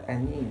set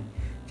anjing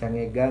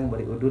cangegang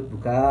bari udut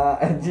buka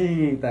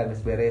anjing tah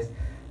geus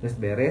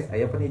beres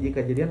aya pan hiji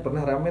kejadian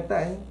pernah rame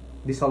tah anjing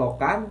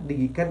disolokan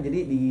digikan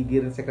jadi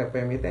digigir sekre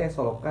PMI teh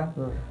solokan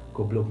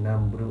goblok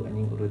nambru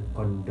anjing urut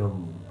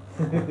kondom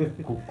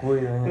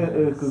kukuy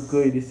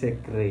kukuy di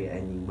sekre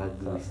anjing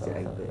bagus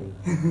cai anjing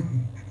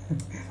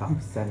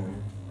sapsan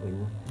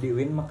di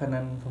UIN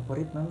makanan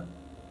favorit mana?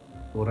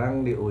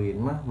 Urang di UIN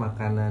mah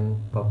makanan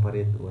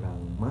favorit urang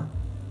mah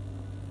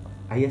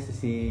aya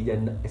sushi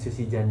janda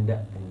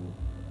anjing.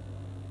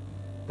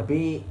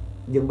 Tapi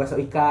jeung bakso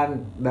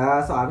ikan.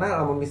 Da soalna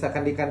lamun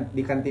misalkan di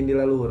kantin di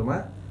laluhur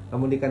mah,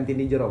 lamun di kantin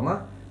di jero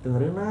mah teu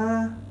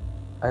ngeureunah.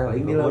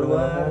 Paling di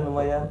luar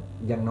lumayan.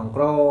 Jang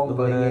nongkrong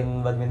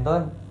paling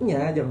badminton.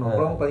 Nya jang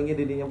nongkrong paling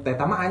di dinya. Teh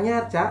tah mah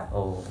anyar, Ca.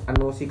 Oh.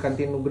 Anu si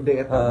kantin nu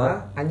gede eta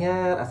mah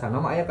anyar,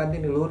 asalna mah aya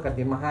kantin di luhur,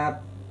 kantin Mahat.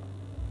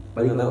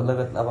 Paling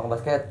leuweut lapang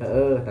basket.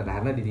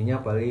 Tadahana di dinya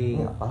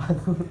paling. Apalan.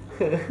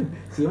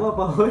 Si mah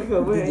apa we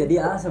kabeh. Jadi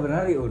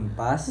sebenarnya di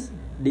Unpas,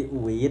 di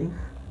UIN,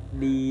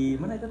 di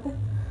mana itu teh?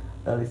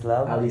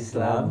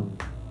 Al-Islam.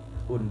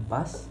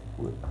 Unpas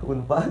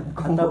Unpad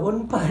atau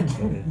Unpad.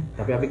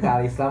 Tapi abi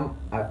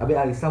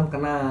Al-Islam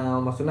kenal,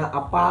 maksudnya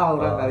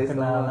apal orang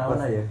Al-Islam. Kenal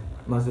naon ya?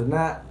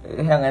 Maksudnya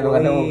yang anu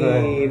kan orang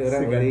ulin.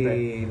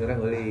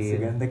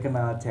 Segante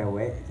kenal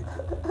cewek.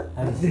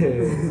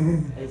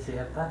 Si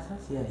eta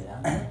sia ya.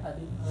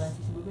 Adi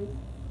ngaji sebagai.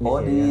 Oh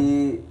di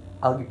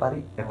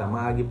Algipari. Kata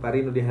mah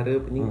Algipari nu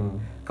dihareup anjing.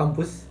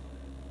 Kampus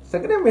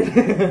sagede men.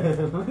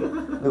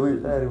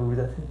 Lebih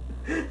bisa.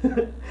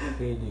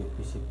 Di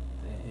fisik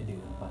di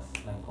Unpas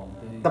Lengkong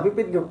teh. Tapi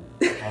pit gak.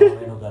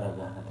 Kalau nu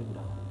gara-gara teh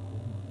budak.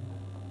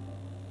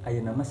 Aya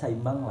nama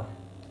saimbang lah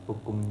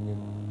hukum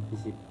jeung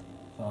fisik.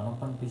 Soalnya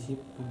kan fisik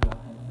juga.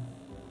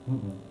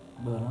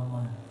 Baheula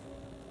mah.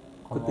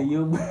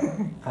 Kutuyub.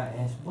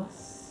 KS bos.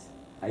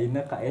 Ayeuna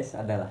KS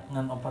adalah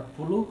Ngan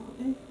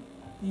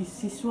 40 di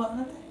siswa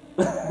teh.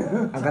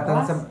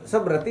 Angkatan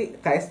berarti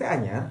KST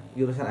anyar,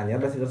 jurusan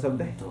anyar basi kursem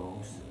teh.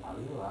 Terus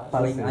alilah.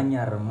 paling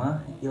anyar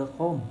mah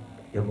Ilkom.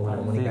 Ilmu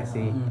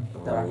komunikasi.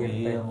 Terakhir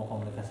teh ilmu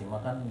komunikasi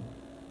mah kan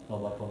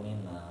loba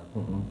peminat.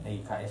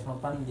 KS mah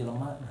paling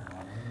jelema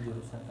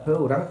jurusan.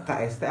 Urang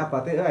KST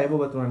apa teh aya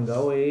babaturan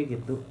gawe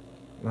gitu.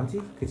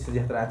 Nanti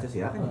kesejahteraan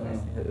sosial kan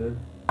heeh.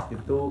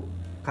 Itu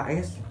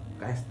KS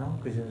naon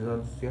kesejahteraan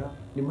sosial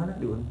di mana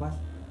di Unpas.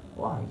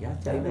 Wah, ya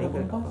cai deui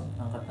Unpas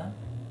angkatan.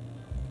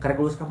 Karek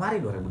lulus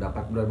kamari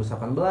 2018,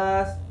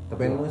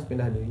 tapi anu geus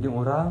pindah deui. Jeung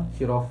urang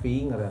Si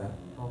Rofi ngaranna.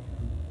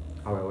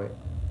 Awewe.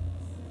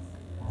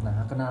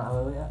 nah kenal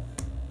awewe ya.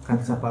 Kan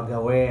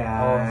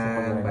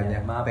sepagawean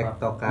banyak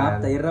tektokan.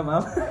 Maaf Taira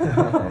maaf.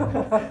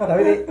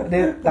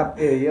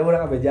 Tapi ya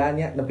urang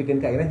abejaannya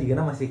nepikeun ka ayeuna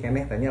jigana masih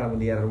keneh tanya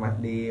lamun dia rumah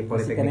di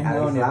Politeknik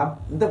Al-Islam.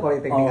 Itu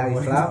Politeknik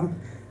Al-Islam.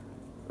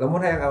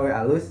 Lamun hayang awe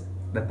alus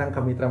datang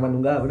ke Mitra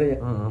Manunggal bener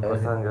ya.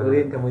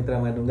 Ulin ke Mitra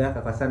Manunggal, ke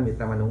kosan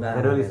Mitra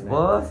Manunggal. Nulis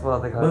bos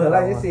Politeknik.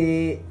 Baheula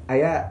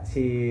aja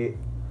si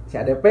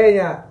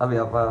ADP-nya. Abi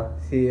apa?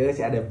 Si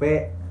ADP,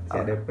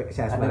 si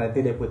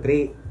Asmaranti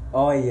Deputri.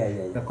 Oh iya.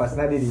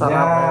 Kosna di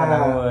dinya.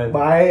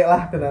 Baik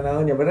lah tenan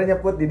naonnya. Bener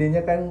nyeput di dinya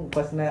kan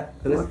kosna.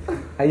 Terus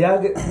aya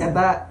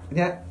eta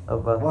nya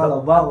Apa? wah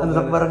loba Anu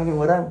sok bareng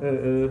jeung urang.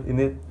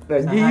 Ini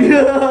anjing.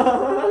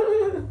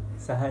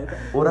 Saha eta?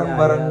 urang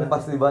bareng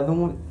pas di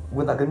Bandung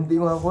gonta genti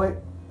mah poe.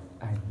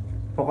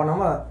 Pokoknya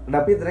mah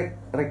tapi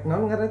rek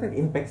naon ngaranna teh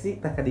inspeksi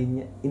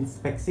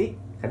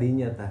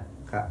kadinya tah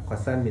ka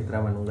kosan Mitra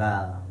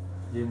Manunggal.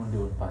 Jadi mun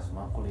di Unpas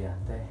mah kuliah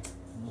teh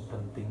nu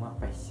penting mah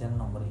passion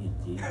nomor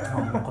 1,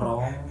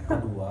 nongkrong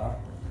kedua,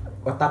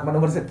 Otak mah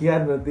nomor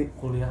sekian berarti.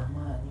 kuliah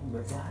mah anjing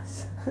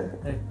bebas.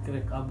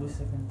 Rek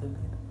abus saking teh.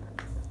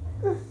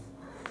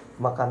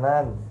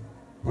 Makanan.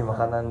 Di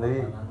makanan deui.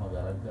 Makanan mah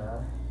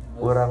gara-gara.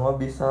 Urang mah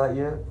bisa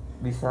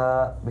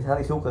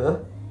isuk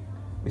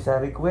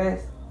bisa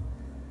request.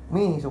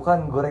 Mi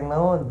sukan goreng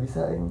naon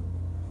bisa ini.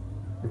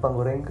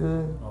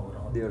 Dipanggorengkeun. Oh,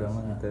 urang di orang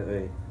mah teu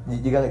euy.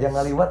 Jika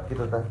jangan ngaliwat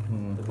gitu tah.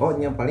 Oh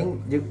nya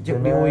paling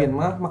cek di UIN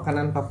mah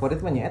makanan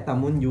favorit mah nya eta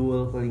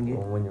munjul paling ge.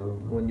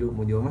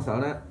 Munjul mah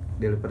soalnya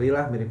delivery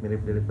lah,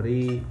 mirip-mirip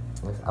delivery.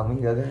 Mas Amin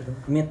gagah tuh.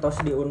 Mitos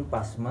di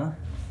Unpas mah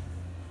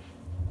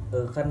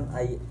kan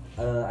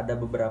ada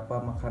beberapa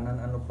makanan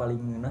anu paling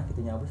ngeunah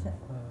kitu nya abusnya.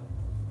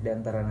 Di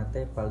antarana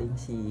teh paling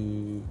si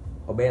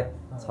obet,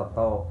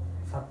 soto,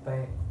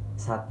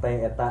 sate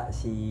eta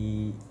si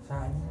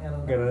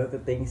gara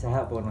teuting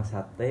saha pokona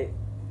sate,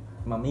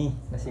 mami,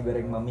 nasi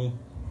goreng mami.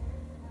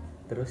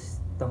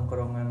 Terus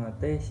tongkrongan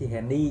teh si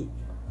Hendy,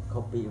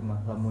 kopi mah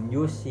lamun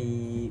jus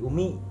si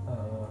Umi.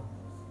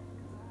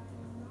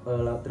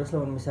 Terus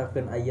lamun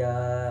misalkan aya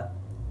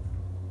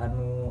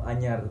anu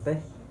anyar teh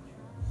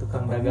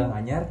tukang dagang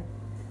anyar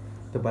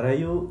Teu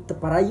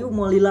parayu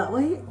mau lila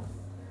we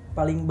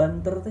paling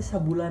banter teh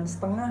sabulan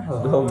setengah lah.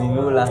 2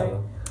 minggu lah.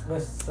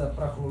 Geus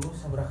saprak lulus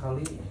sabaraha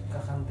kali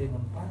ka kantin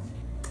Unpas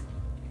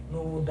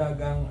nu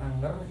dagang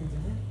angger gitu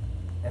nya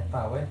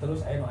eta we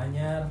terus aya nu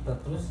anyar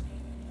terus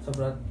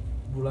sabaraha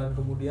bulan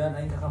kemudian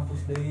aing ka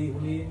kampus deui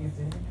ulin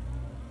gitu nya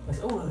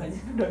geus aja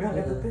dagang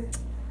eta teh.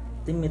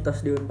 Ting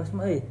mitos di Unpas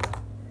mah euy.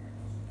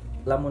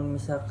 Lamun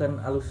misalkan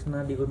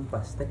alusna di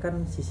Unpas teh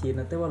kan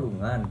sisina teh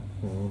walungan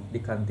di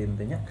kantin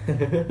teh nya.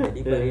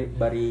 Jadi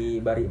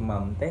bari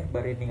imam teh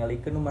bari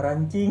ningalikeun nu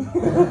marancing.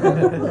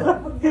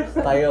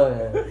 Style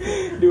ya.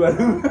 Di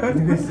walungan.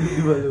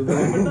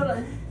 Bener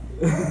aja.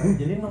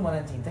 Jadi nu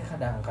marancing teh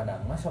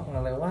kadang-kadang mah sok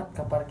ngelewat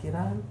ka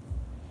parkiran.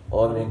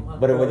 Oh nih,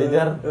 baru mau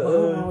jajar.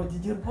 Oh,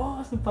 jujur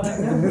bos nu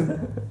parahnya.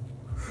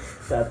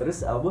 Nah,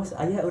 terus abos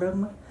aya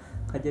urang mah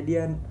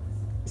kejadian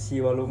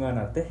si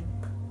walungan teh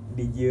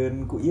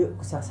dijieun ku ieu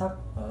ku sasak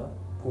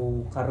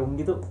ku karung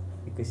gitu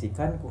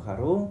dikesikan ku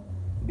karung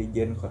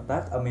dijieun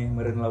kotak ame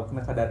meureun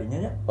laukna ka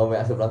darinya nya. Oh,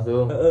 asup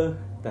langsung. Heeh.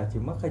 Tah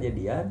cuma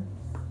kejadian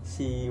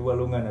si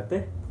walungan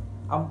teh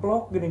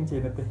amplop geuning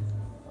cenah teh.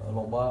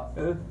 Loba.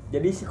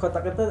 Jadi si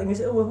kotak eta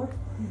geus eueuh we.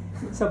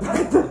 Sabar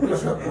eta.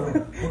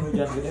 Mun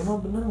hujan gede mah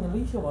bener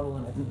ngeri sih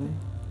walungan eta teh.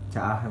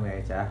 Caah mah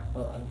caah.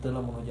 Anteu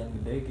lamun hujan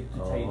gede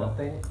gitu caina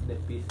teh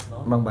depis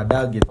no. Emang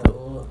badag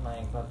gitu.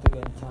 Naik teh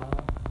gancang.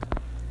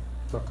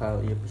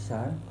 Bakal ieu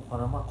pisan.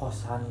 Pokona mah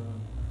kosan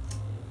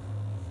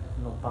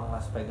numpang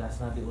Las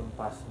Vegasna di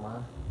Unpas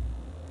mah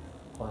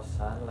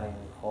kosan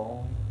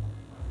lengkong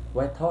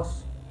White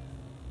House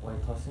White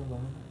House-nya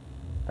mana?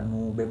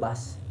 anu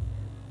bebas,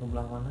 Nu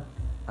belah mana?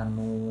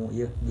 anu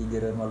ieu di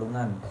jeureun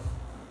walungan.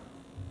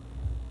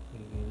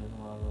 Gigireun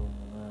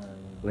walungan.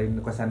 Lain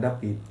kosan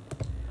David.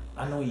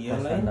 Anu ieu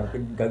Kosan lain. tapi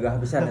gagah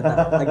pisan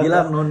eta.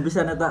 Agilang nuhun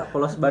pisan eta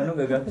polos Bandung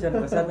gagah pisan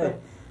kosan we.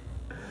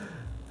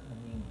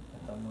 Anjing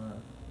eta mah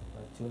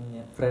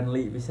racunnya.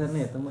 Friendly pisan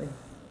eta mah.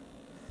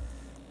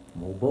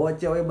 Mau bawa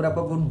cewek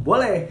berapapun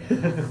boleh.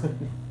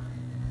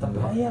 Tapi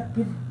aya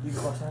pin di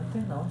kosan teh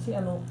naon sih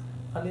anu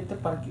kan itu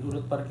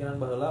urut parkiran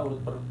baheula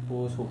urut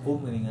perpus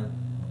hukum geuningan.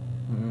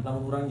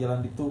 Lamun urang jalan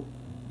ditu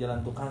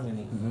jalan tukang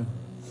geuning.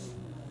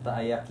 Teu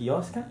aya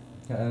kios kan?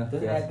 Heeh.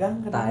 Terus aya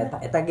gang Tah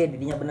eta ge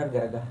didinya bener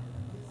garagah.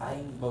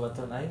 Aing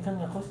babaturan aing kan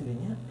ngakos di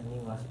dinya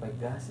anjing Las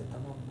Vegas eta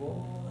mah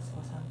bos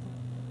kosan teh.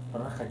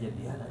 Pernah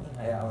kejadian anjing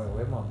aya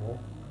awewe mabok.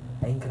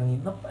 Aing keur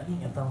nginep anjing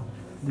eta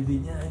di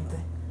dinya aing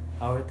teh.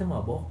 Awewe teh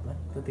mabok kan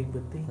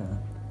penting-penting.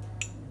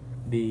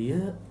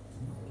 Dia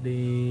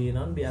di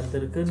non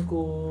dianterkeun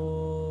ku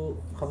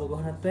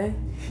kabogohna teh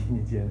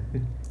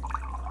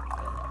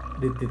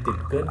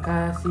dititipkeun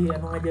ka si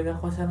anu ngajaga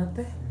kosan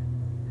teh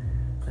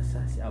ka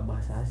si abah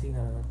saha sih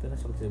ngaranna teh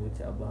sok disebut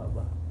si abah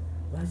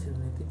lah si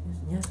nitipnya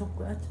nya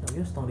sok we cenah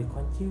geus tong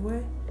dikunci we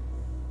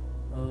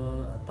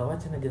atawa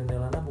cenah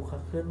jendelana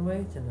bukakeun we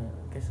cenah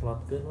ke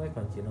selotkeun we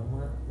kuncina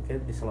mah ke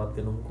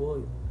diselotkeun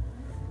unggul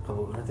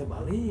kabogohna teh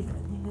balik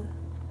anjing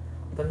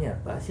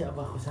ternyata si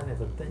abah kosan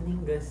eta teh anjing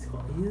geus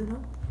kok ieu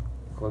no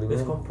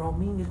geus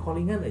kompromi geus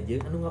callingan aja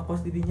anu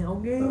ngakos di dinya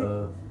oge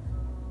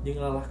jeung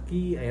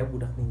lalaki aya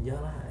budak ninja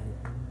lah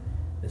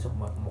besok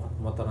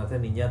motorna teh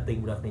ninja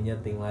ting budak ninja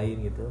ting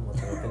lain gitu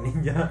motorna teh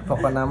ninja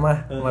Papa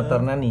nama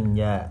motorna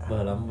ninja.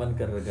 baheula mah pan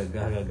keur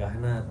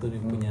gagah-gagahna tuh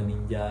punya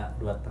ninja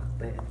 2 tak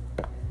teh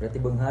Berarti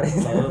beunghar.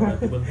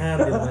 berarti beunghar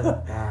gitu kan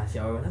tah si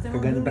awena teh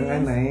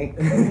Kegantengan naik.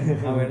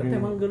 awena teh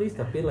emang geulis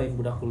tapi lain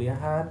budak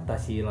kuliahan tah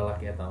si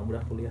lalaki eta mah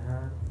budak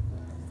kuliahan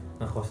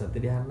nah kos teh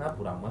di handap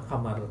urang mah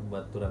kamar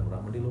baturan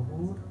urang mah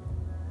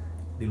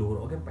di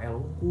luhur oge PL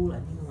unggul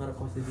anjing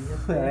ngarekos di dinya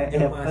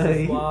teh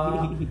mahasiswa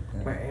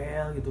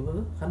PL gitu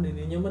kan di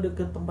dinya mah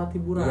deket tempat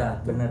hiburan Iya,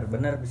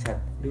 bener bisa.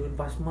 di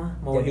Unpas mah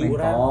mau Jadi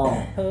hiburan lengkong.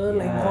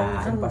 lengkong Nah,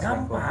 kan Unpas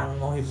gampang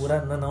mau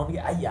hiburan nah naon ge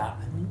aya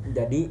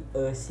Jadi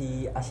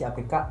si Asia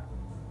APK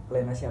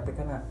lain Asia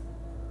APK na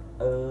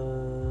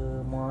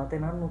moal teh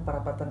naon nu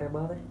parapatan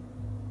rebel teh.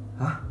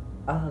 Hah?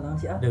 Naon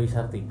sih Dewi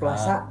Sartika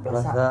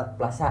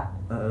Plaza.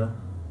 Heeh.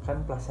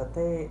 Kan Plaza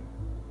teh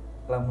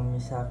lamun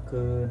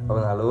misalkeun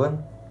Alun-alun.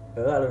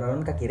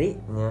 alun-alun ka kiri,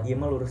 Nya. ieu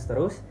mah lurus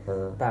terus.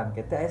 Tah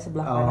kita aya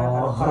sebelah Oh, kanan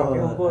anu karaoke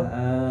unggul.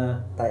 heeh.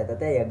 Tah eta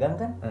teh aya gang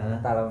kan. Heeh.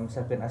 Tah lamun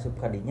misalkeun asup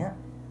ka dinya,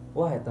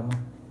 wah eta mah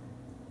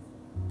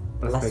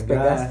Las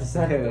Vegas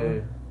pisan.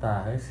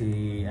 Tah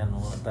si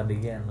anu tadi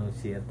ge anu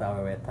si eta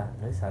awewe tah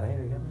geus sare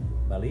kan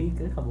balik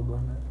ke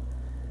kabogona.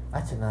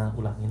 Cenah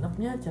ulang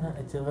nginepnya cenah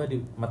di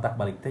matak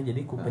balik teh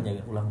jadi ku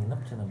penjaga ulang nginep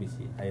cenah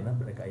bisi. Ayeuna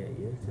mereka aya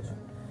ieu cenah.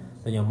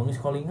 Teh nyomong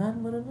geus kolingan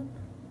meureun.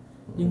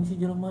 Jeung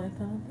si jelema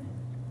eta teh.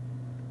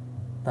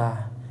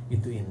 Tah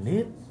itu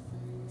indit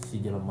si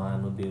jelema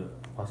anu di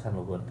kosan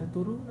Bogor teh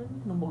turun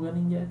nu boga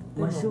ninja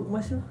eta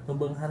Masuk. Nu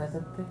beunghar eta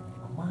teh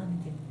aman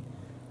jeung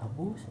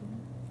abus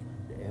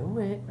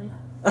dewe lah.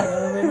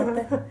 Dewe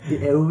teh Di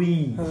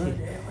Ewi.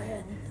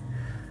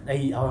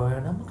 Awewe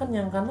nama kan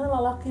nyangkana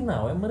lalaki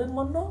na we meureun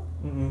mondok.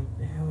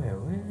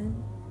 Dewe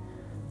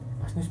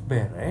pas geus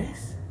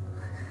beres.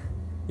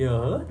 Ya,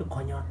 tuh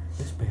konyol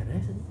geus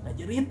beres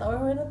ngajerit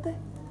awewe teh.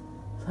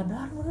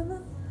 Sadar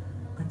meureun.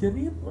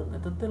 Ngajerit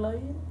eta teh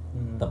lain.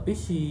 Tapi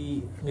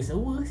si geus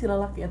eueuh si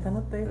lalaki eta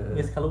teh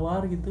geus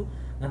keluar gitu.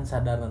 Ngan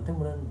sadar teh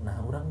meureun nah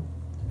urang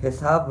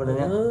Hesab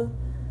benernya.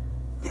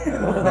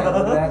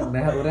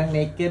 Orang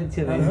naked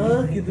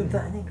cenah. Gitu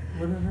tah anjing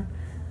beneran.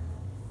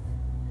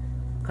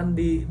 Kan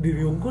di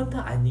riungkeun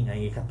tah anjing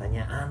aya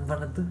katanyaan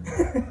pana tuh.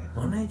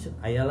 Mana itu?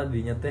 Aya lah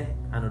dinya teh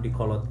anu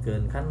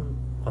dikolotkeun kan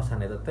kosan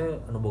eta teh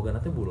anu bogana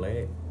teh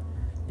bule.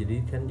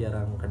 Jadi kan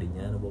jarang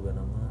kadinya anu bogana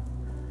mah.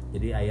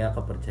 Jadi aya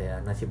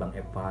kepercayaan si Bang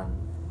Epan.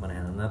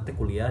 Manehna teh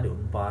kuliah di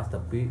Unpas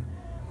tapi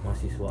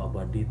mahasiswa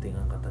abadi teh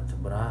angkatan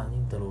seberang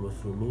anjing teu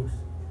lulus.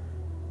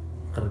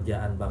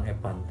 Kerjaan Bang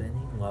Epan teh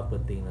nih nggak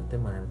penting nanti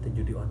mana nanti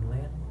judi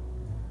online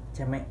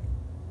Cemek.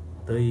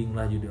 teuing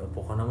lah judi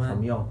pokoknya mah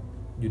Samyong.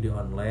 judi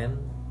online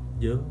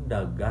jeung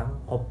dagang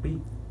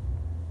kopi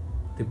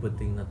tipe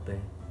penting nanti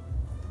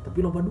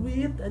tapi loba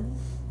duit anjing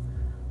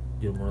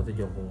jeung mana teh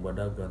jompong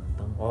badak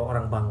ganteng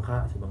orang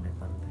Bangka si Bang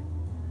Epan teh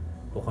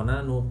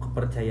pokoknya nu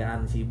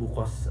kepercayaan si ibu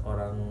kos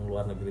orang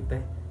luar negeri teh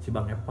si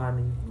Bang Epan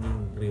nih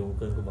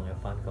ngriungkeun ku Bang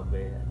Epan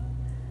kabeh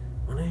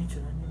mana ya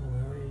cenah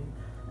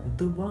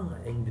itu bang,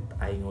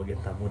 aing oge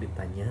tamu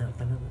ditanya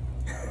apa namanya?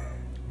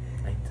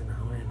 Aing teh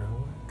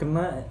naon?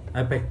 Kena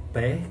Efek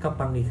teh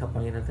kapanggih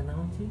nanti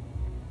naon sih?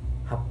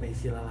 HP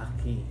si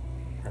lalaki.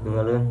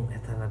 Tinggalin.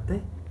 Eta teh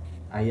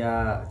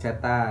Aya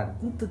cetan.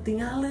 itu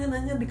tinggalin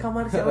aja di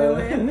kamar si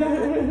awewe.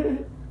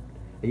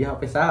 Iya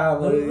HP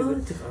sama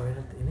Cek awewe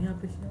ini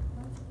HP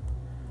siapa?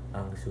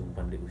 Langsung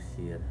pan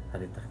diusir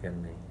hari teh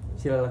keneh.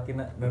 si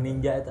lalakina nu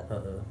ninja eta.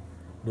 Heeh.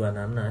 Dua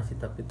nana sih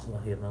tapi tuh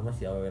akhirnya mah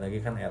si awewe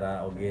lagi kan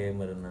era oge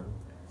merenang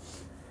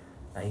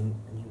aing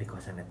di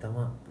kosan eta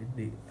mah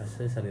di pas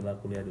salila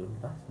kuliah di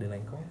Unpas di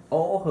Lengkong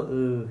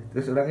heeh.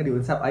 Terus orangnya di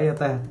Unsap aya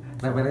teh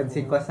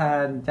referensi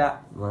kosan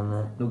Cak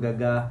Mana? nu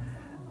gagah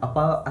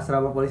apa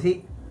asrama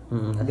polisi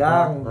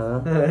Gang.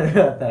 gang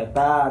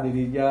teta di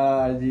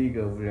dinya anjing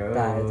goblok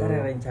Tah eta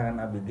rerencangan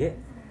abi ge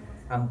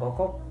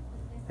angkokok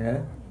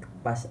ya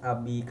pas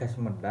abi ka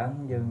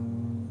Sumedang jeung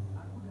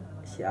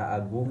si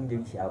Agung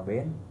jeung si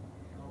Aben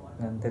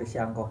nganter si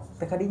angkok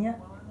teh kadinya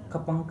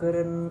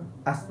kepengkeureun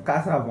ke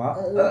asrama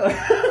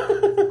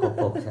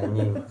Kokok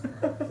sanyi.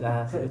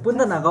 lah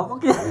punten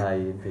angkok ya. Ya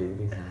itu.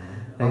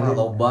 Lain-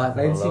 Lobat.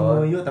 lain si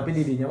Moyo tapi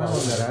di dinya mah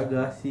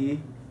olahraga sih.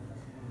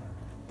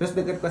 Terus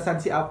deket kosan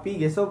si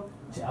Api gesok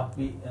si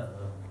Api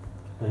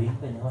teuing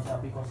teh nyawa si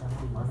Api kosan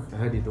di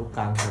mana di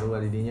tukang sarua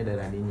di dinya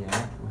daerah dinya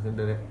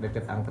maksudnya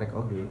deket angtrek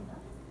oge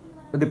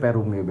Di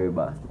Perum nih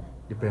bebas.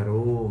 di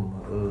Perum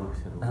seru.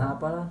 Nah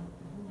apalah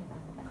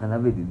Karena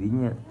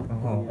didinya.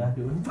 kuliah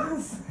di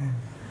Unpas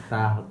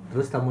Tah,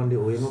 terus tamun di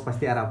UIN mah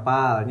pasti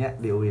arapal nya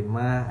di UIN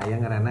mah aya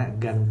ngaranna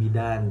Gang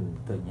Bidan.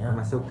 Teu nya.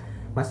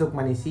 Masuk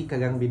manisi ke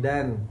Gang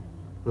Bidan.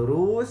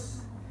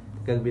 Lurus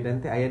Gang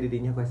Bidan teh aya di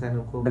dinya kosan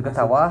hukum. Deket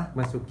sawah?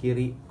 Masuk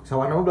kiri.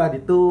 Sawah nama belah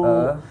ditu.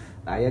 Heeh.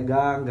 Tah aya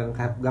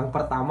gang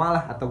pertama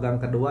lah atau gang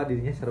kedua di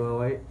dinya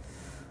sarua wae.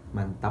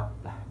 Mantap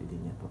lah di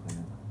dinya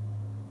pokoknya.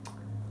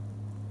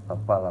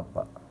 Apa?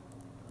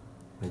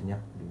 Banyak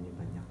di dinya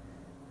banyak.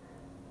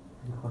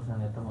 di kosan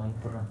eta mah aing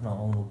pernah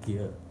naong nu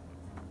kieu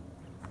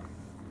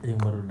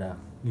yang barudak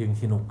jeung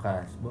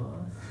sinukas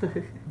bos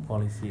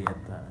polisi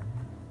eta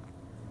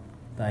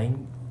aing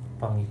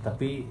panggih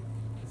tapi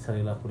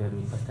salila kuliah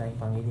di Unpas aing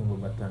panggih jeung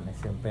babaturan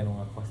SMP nu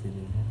ngakos di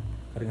dinya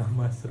keur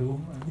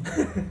ngamasrum anjing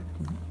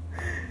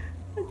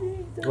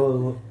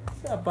Oh,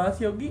 siapa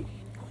si Yogi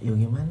yo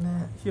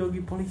gimana? si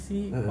Yogi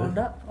polisi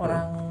Polda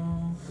orang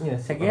Ya,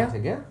 Segel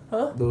Segel.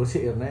 heh Dulu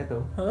sih Irna itu.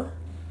 heh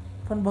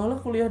kan baheula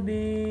kuliah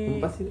di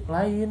Unpas sih.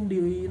 lain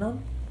di non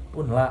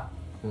Unla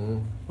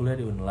kuliah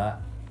di Unla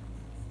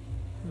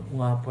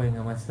ngapain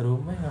ngamas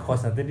rumah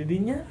ngakos nanti di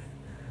dinya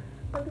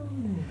aduh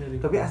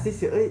dari Tapi asli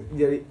sih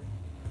jadi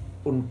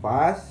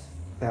Unpas,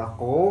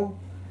 Telkom,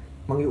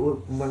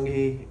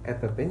 manggi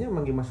ETT nya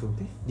manggi masuk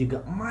teh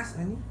juga emas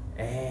anjing.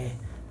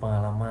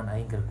 pengalaman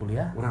aing keur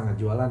kuliah Urang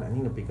ngajualan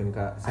anjing nepikeun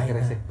ka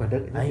sakeresek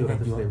badak aing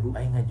itu 200.000.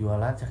 aing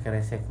ngajualan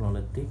sakeresek nu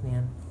leutik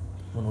nian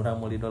mun urang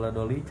meuli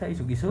dola-doli ca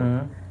isuk-isuk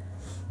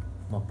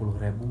 50.000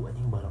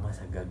 anjing baheula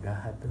masa gagah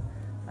atuh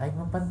aing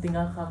mah pan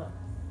tinggal ka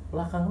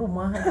belakang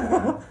rumah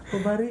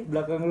kubari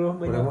belakang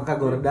rumah Urang mah ka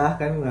Gordah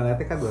kan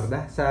ngaliatnya ka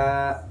Gordah sa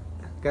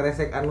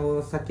keresek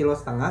anu 1,5 kilo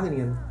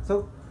gini kan.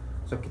 So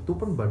sakitu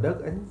pun badag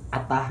anjing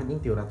atah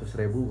anjing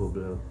 300.000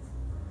 goblok.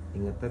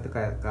 Inget teh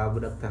kayak ka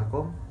budak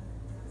Telkom.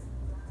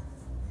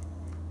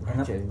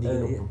 Enak,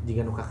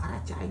 Jika nu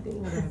kakaraca itu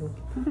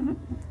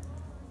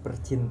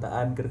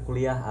percintaan ke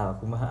kuliah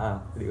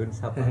kumaha di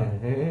Unsap.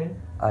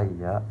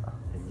 Aya.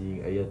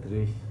 anjing aya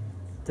terus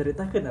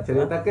Ceritakeun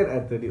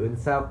atuh di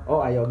Unsap.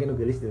 Oh aya oge nu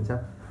geulis di Unsap.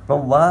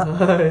 Loba.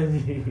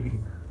 Anjing.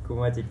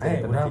 Kumaha cik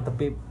cerita Urang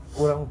tapi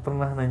urang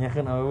pernah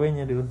nanyakeun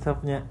awewe-nya di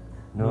Unsapnya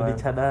nu Nuan. di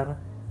cadar.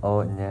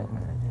 Oh nya.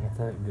 Anjing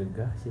eta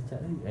gegah sih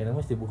cai. Ayeuna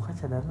mah dibuka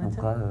cadarna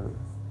Buka.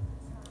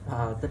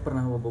 teh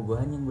pernah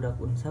bobogohan yang budak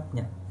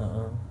Unsapnya.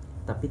 Heeh.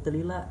 Tapi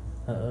telila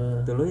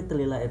Heeh. tuluy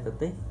telila eta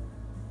teh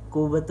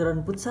ku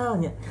baturan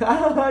futsalnya.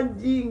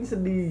 Anjing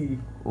sedih.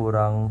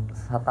 Urang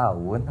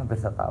setahun, hampir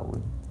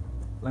setahun.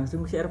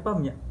 Langsung si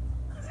Erpamnya.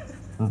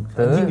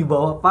 Anjing di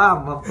bawah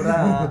pam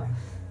mapra.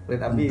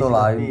 Lain abi. Itu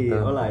lain, itu.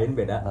 Oh lain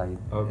beda. Lain.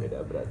 Oh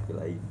beda berarti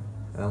lain.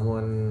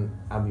 Namun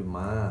abi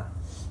mah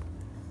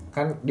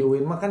kan di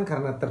UIN mah kan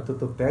karena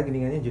tertutup teh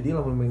geningannya jadi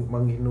lamun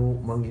manggih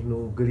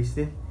nu geulis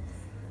teh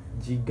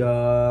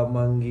jika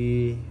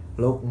manggih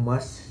lauk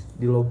emas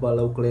di loba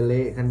lauk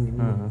lele kan gini.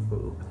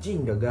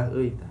 Anjing gagah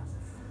euy tah.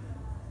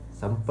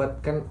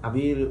 Sempet kan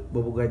abi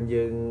bobogan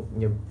jeung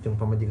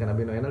pamajikan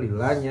abi nu aya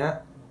lila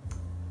nya.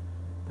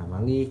 Tah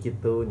manggih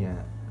kitu nya.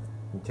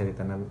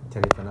 Carita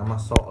nama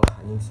sok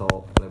lah anjing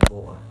sok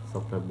lebo.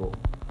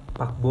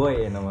 Pak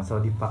Boy nama. So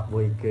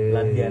dipak-boy ke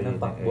Latihanna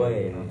Pak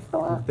Boy.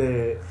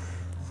 Itu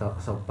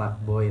so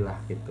Pak Boy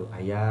lah gitu.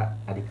 Aya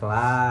adik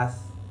kelas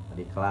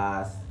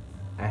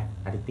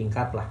adik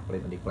tingkat lah,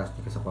 lain adik kelas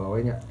di sekolah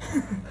we nya.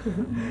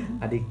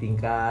 Adik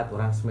tingkat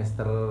orang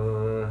semester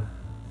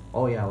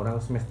orang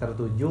semester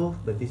 7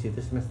 berarti situ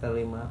semester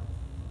 5.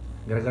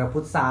 Gara-gara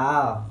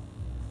futsal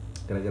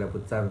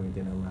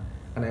gitu nama.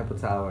 Kan aya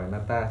futsal we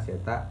nata si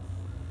eta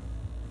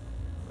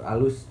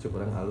alus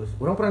cukup orang alus.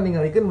 Orang pernah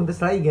ninggalikeun mun teu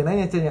salai IG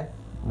nya cenah.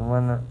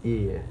 Mana?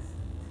 Iya.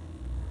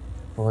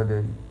 Oh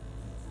deui.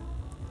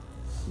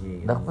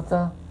 Iya. Dak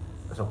futsal.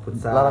 Sok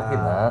futsal.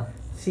 Lalakina.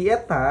 Si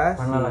eta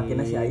Pan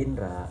lalakina si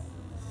Aindra.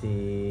 Si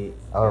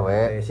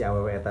Awewe. Si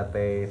awewe eta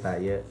teh ta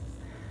ieu.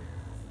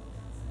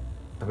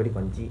 Tapi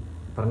dikunci.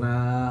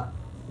 Pernah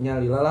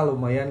nyalila lah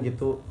lumayan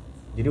gitu.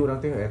 Jadi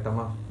orang teh eta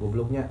mah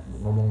gobloknya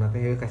ngomongna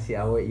teh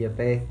kasih awe ieu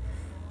teh.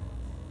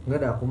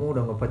 Enggak dah, aku mah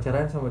udah gak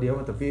pacaran sama dia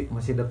mah tapi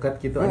masih dekat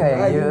gitu.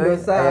 Anjing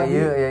dosa.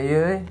 Aya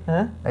ieu.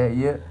 Hah? Aya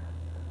ieu.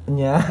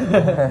 Nya.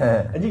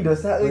 Anjing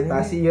dosa euy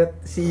tah si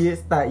ieu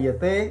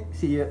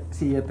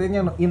teh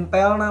nya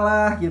Intelna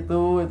lah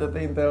gitu. Itu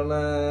teh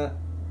Intelna.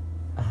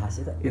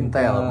 Si eta.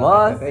 Intel,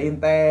 bos. Teh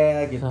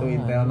Intel gitu Sama,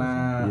 Intelna.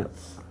 Iya.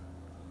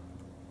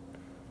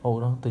 Oh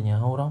urang teu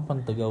nyaho urang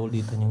pan teu gaul di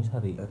Tanjung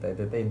Sari. Eta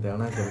teh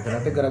Intelna karena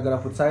teh gara-gara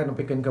futsal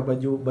nepikeun ka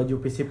baju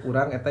pisip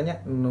urang eta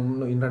nya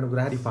nu Indra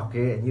Nugraha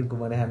dipake anjir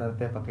kumanehanna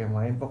teh pake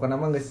main. Pokona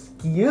mah geus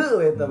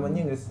kieu eta mah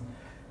nya geus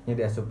nya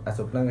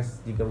diasup-asupna geus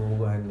jiga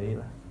bobogohan deui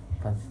lah.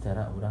 Pan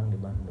secara urang di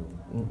Bandung.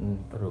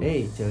 Terus.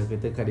 Ceuk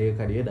kitu ka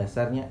dieu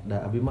dasarnya da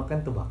abi mah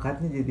kan teu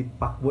bakatnya jadi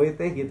fuckboy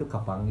teh gitu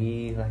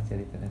kapanggih lah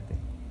caritana teh.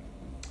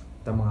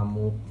 Eta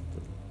mengamuk gitu.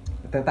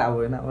 Eta teh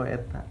aweuna we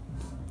eta.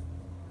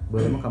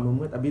 Boleh mah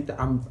kamu mut abi teh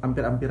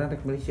hampir-hampiran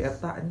rek milih si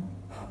eta nya.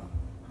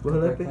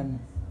 Boleh teh.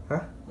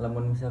 Hah?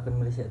 Lamun misalkan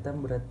milih si eta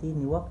berarti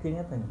niwak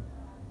jeung eta nya.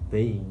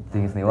 Ting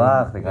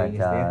niwak,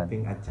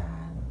 ting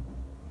acan.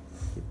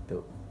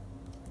 Gitu.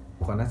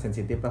 Pokoknya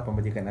sensitif lah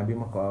pembajikan abi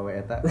mah ku awe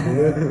eta.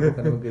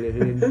 Bukan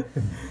ngeuleun.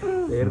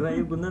 Daerah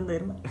ieu punten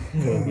daerah.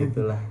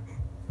 Gitulah.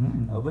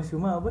 Abas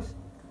kumaha abas?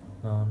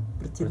 Naon?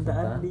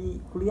 Percintaan di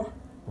kuliah.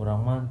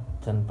 Urang mah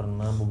can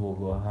pernah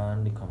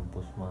bobogohan di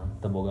kampus mah.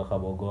 Teu boga ka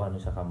Bogor anu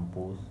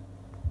sakampus.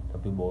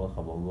 Tapi boga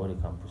ka Bogor di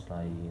kampus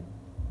lain.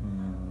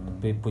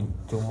 Tapi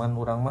cuman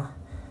urang mah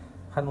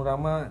kan urang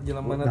mah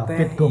jelemana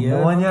teh David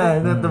gongna nya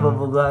eta teh Hmm.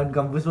 bobogohan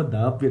kampus mah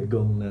David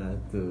gongna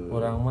tuh.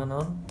 Urang mah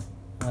naon?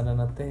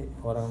 Ngaranna teh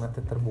orangna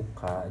teh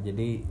terbuka.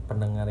 Jadi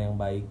pendengar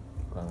yang baik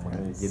urang mah.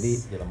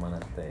 Jadi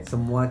jelemana teh.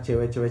 semua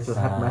cewek-cewek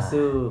curhat Nah.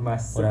 masuk.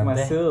 Urang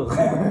teh, Masuk.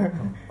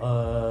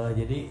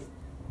 jadi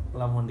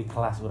lamun di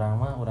kelas urang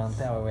mah urang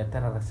teh awewe teh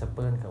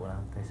resepeun ka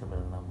urang teh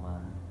sebenarnya mah.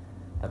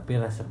 Tapi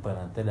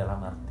resepeun teh dalam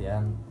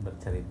artian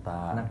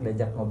bercerita. Anak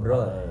diajak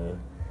ngobrol.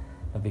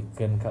 Tapi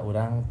kan ka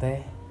urang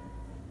teh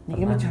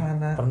Ini mah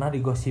celana. pernah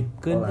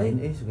digosipkeun Lain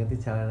suganti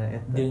celana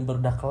eta. jeung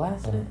budak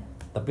kelas teh.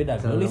 Tapi da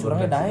Celana geulis urang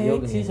budak daek sih,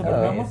 sih gini.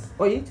 sebenarnya mah.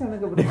 Oh iya celana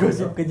ke budak.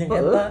 Digosipkeun jeung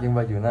eta. Jeung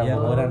bajuna.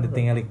 Yang mah. orang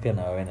ditinggalikeun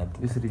awewe teh.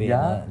 Justru Tapi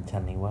dia.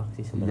 can niwak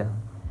sih sebenarnya.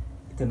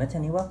 Itu na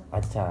can niwak.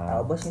 Acan.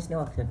 Abas geus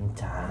niwak can.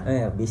 Can.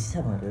 Bisa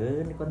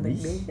meureun di kontak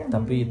deui can.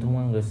 Tapi itu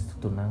mah geus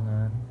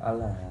tunangan.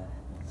 Alah.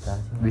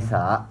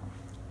 Bisa.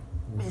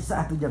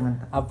 Bisa tuh jangan.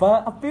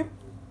 Apa Apip?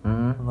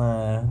 Heeh.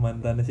 Nah,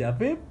 mantan si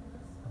Apip.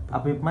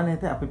 Apip mana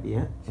teh Apip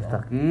ieu?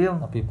 Mustaqim.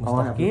 Apip Oh,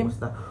 Apip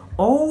Mustaqim.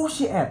 Oh,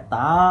 si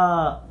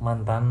eta.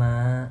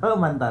 Mantana.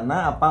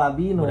 Mantana apal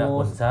abi nu. Budak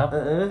Unsap.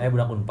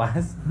 Budak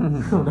Unpas.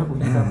 Budak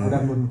Unsap,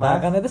 budak Nah, Unpas.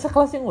 kan itu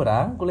sekelas yang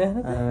urang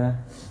kuliahna teh.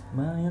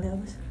 Mana ya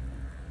abas?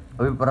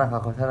 Tapi pernah ka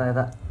kosan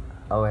eta.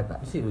 Awet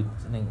tak. Si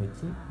Neng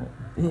Uci.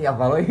 Ih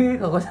apa we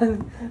kokosan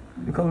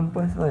di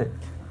Kompas we.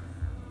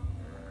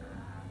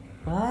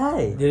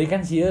 Hai. Jadi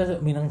kan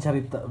sia minang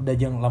carita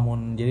dajang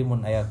lamun jadi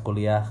mun aya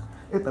kuliah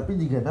Tapi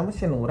jika nama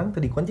sih orang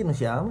tadi kunci nu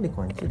sia mah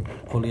dikunci deh.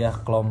 kuliah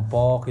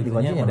kelompok gitu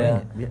Dikunci nya nya model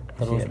banyak, dia.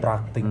 terus Si ada.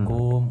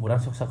 praktikum urang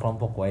sok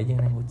sakelompok wae jeung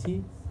Neng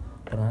Uci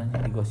pernah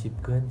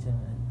digosipkeun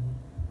cenah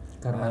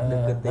Karena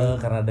deket teh.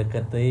 karena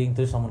deket teuing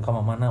terus lamun ka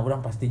mana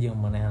urang pasti jeung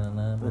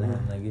manehanna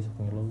lagi sok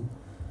ngilu.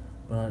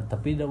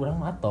 Tapi da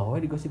urang mah atoh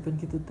we digosipkeun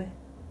kitu teh.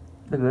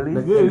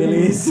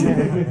 Gelis.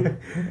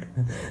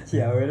 Si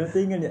awena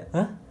teh ingan ya.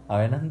 Hah?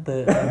 Awena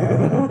henteu.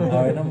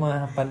 Awena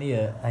mah pan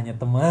ieu hanya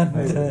teman.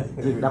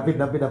 Dapit.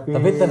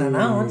 Tapi teu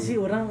naon sih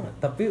urang,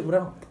 tapi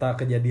urang tah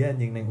kejadian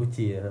jeung Neng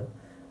Uci ya.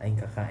 Aing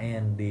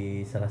KKN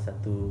di salah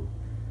satu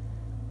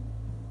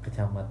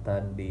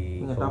kecamatan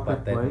di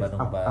Kabupaten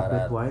Bandung Barat.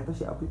 Apit wae teh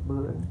si Apit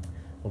beureun.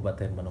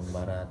 Kabupaten Bandung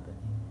Barat.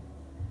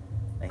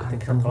 Nah, itu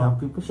Ganteng si sekolah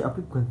Apit tuh si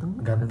Apit ganteng.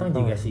 ganteng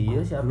juga sih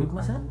ieu si Apip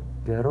masa.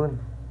 Garun.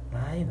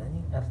 Lain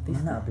anjing artis.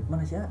 Mana Apip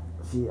mana sih?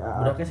 Si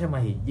Budaknya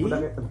sama hiji.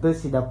 Udah itu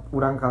si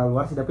urang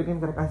keluar si Dapit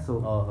kan karek asup.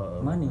 Oh, heeh.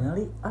 Mana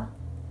ningali?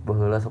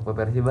 Baheula sok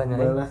Persiban nya.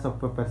 Balas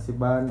sok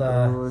Persiban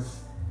Tah.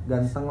 terus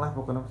ganteng lah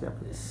pokoknya si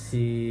Apit.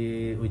 Si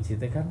Uci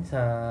teh kan sa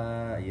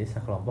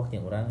kelompok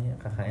yang orangnya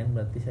KKN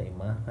berarti sa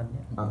imah kan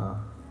ya. Heeh.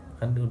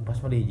 Kan di Unpas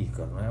mah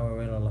diijikan we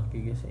awewe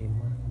lalaki ge sa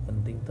imah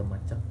penting teu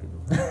macak gitu.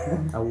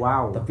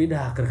 Wow. Tapi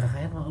dah keur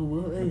KKN mah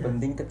eueuh euy.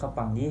 Penting teu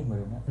kapanggih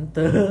beurna.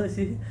 Henteu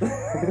sih.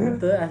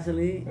 Henteu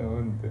asli.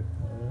 Oh, henteu.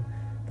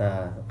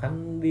 Tah,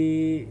 kan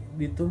di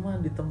itu mah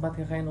di tempat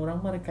KKN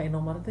orang mah rek ka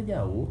Indomaret teh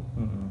jauh.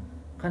 Heeh.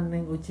 Kan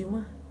Neng Uci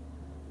mah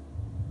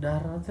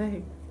dahar teh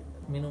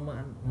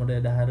minuman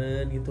model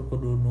dahareun gitu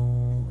kudu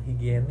nu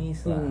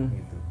higienis lah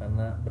gitu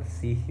karena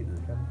bersih gitu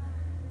kan.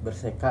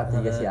 Bersekat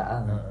juga si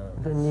Aang.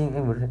 Anjing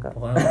bersekat.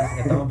 Pokoknya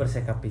eta mah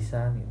berseka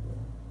pisan gitu.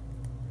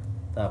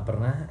 Tak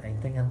pernah aing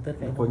teh nganter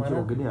ka Kunci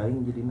Indomaret. oge deh aing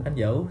jadi Kan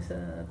jauh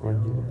saat.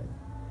 Kunci.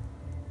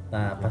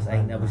 Nah, pas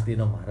aing abis di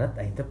Indomaret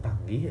aing teh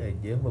panggih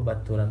aja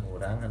babaturan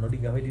urang anu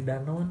digawe di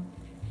Danon.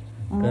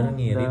 Keur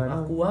ngirim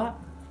Danon. aqua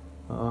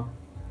Heeh.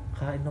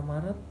 ka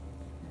Indomaret.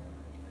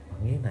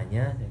 Panggih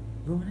nanya,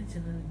 "Gimana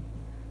cenah?"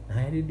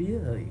 Nah, di dia,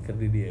 keur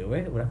di dia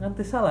we, urang kan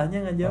teu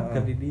salahnya ngajawab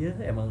keur di dia,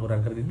 emang urang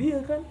keur di dia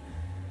kan.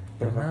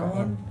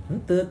 Kernaon?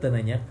 Henteu teu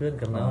nanyakeun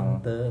kernaon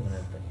teu,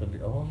 bener teh keur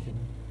di oh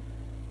cenah.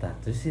 Tah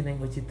terus si Neng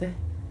Uci teh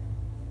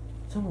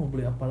so mau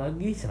beli apa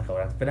lagi? Cenah ka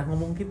urang sepeda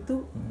ngomong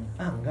gitu.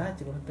 Ah enggak,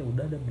 cik urang teh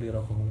udah ada beli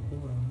rokok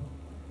hungkul urang.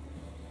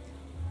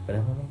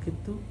 Pada ngomong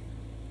gitu.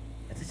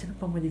 Eta cenah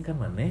pamajikan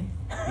maneh.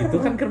 Itu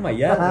kan keur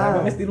mayar,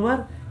 urang geus di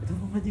luar. Itu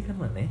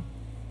pamajikan maneh.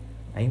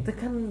 Aing teh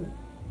kan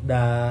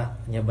da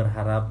nya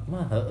berharap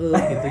mah heueuh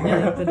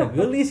kitunya itu da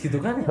geulis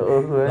gitu kan.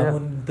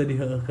 Lamun teu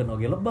diheueuhkeun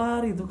oge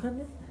lebar gitu kan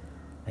ya.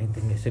 Aing teh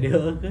geus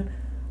diheueuhkeun.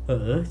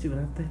 Heueuh cik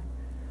urang teh.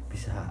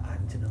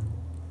 Bisaan cenah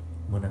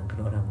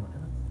menangkeun orang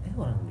mana.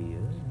 Orang dia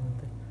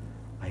teh.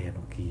 Aya nu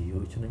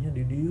kieu cenah nya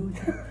di dieu.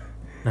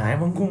 Nah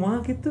emang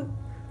kumaha gitu.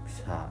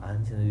 Bisaan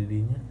cenah di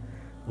dinya.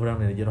 Urang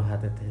dari jero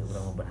hate teh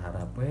urang mau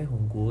berharap we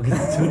hungkul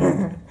gitu.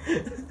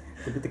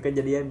 Tapi teu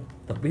kejadian.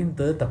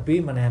 Tapi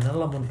manehna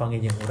lamun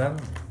panggil jeung urang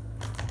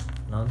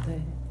naon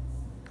teh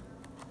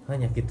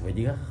hanya kitu we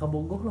jiga ka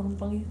Bogor lamun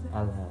panggil teh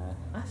Alah.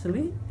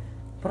 asli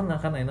pernah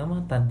kan ayeuna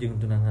mah Tanjung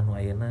Tunangan nu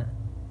ayeuna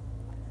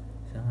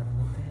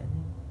sangaranna teh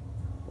anjing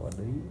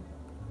waduh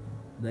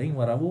daing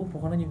marabu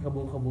pokona jeung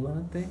kaboga-kaboga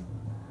teh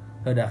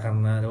kada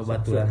karena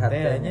babaturan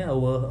teh nya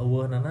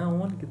eueuh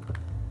nanaon gitu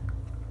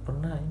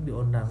pernah aing di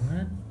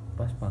undangan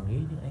pas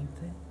panggil jeung aing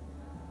teh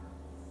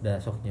da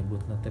sok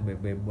nyebutna teh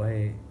bebeb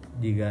bae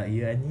jiga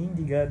ieu anjing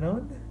jiga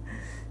naon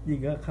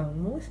jiga Kang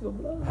Mus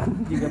goblok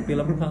jiga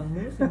film Kang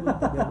Mus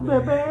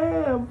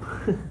Bebeb.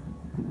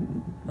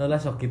 lah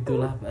sok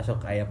gitulah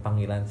sok aya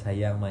panggilan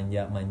sayang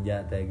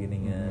manja teh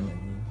gini kan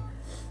anjing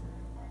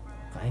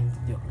ka aing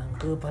teh jok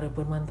nangkeup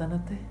pareupeur mantana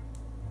teh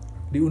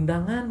di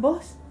undangan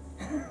bos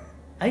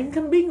aing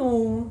kan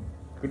bingung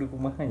Kudu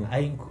kumaha nya?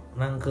 aing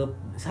nangkep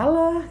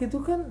salah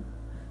gitu kan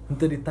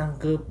untuk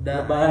ditangkep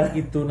da Lebar.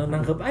 gitu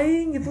nangkep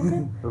aing gitu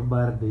kan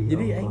Lebar deh.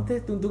 jadi aing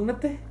teh tuntungna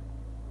teh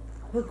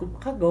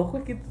kagok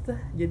we gitu teh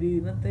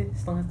jadi nanti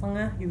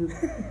setengah-setengah gitu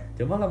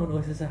coba lamun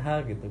usaha saha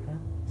gitu kan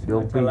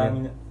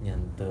Calangnya.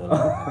 nyantel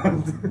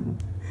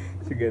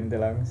Segante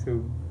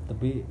langsung.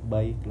 tapi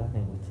baiklah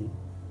Neng Uci.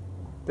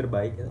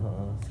 Terbaik ya.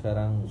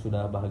 Sekarang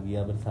sudah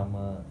bahagia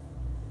bersama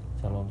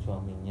calon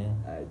suaminya.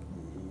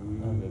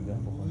 Gagah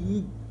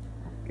pokoknya.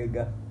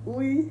 Gagah.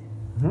 Uy.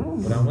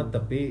 Urang mah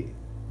tapi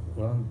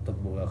urang tetep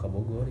boga ka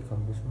Bogor di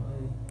kampus mah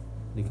euy.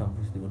 Di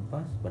kampus di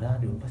Unpas, padahal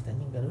di Unpas teh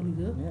anjing gareulis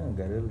ya. Ya,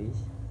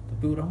 gareulis.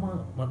 Tapi urang mah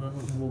mana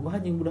boga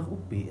anjing budak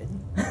UPI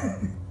anjing.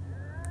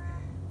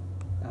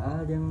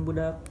 Yang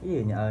budak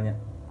iya nya alnya.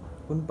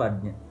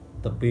 Unpadnya.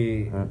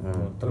 Tapi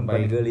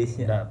terbaik Unpad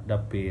geulisnya.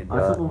 David.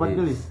 Asup umpat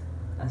gelis.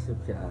 Asup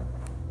sih.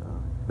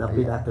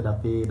 David atuh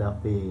David.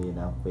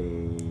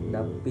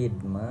 David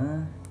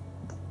mah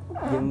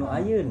jeung nu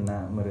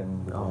ayeuna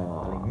meureun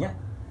Oh. palingnya.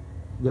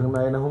 Jangan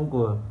lain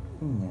hungkul.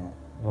 Nya.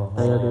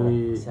 Taya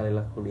deui.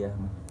 Salilah kuliah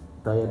mah.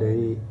 Taya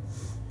deui.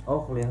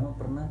 Oh kuliah mah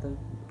pernah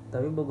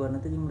tapi bogoana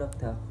teh jeung budak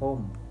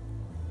Telkom.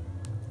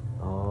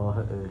 Oh,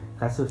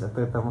 kasus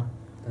atuh eta mah.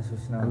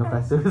 Kasus Anu naon?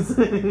 kasus.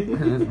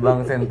 Kasus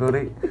Bank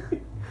Century.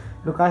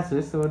 Nu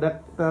kasus budak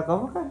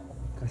Telkom kan.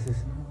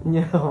 Kasus naon?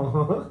 Nya.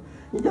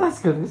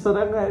 Jelaskeun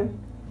sorangan.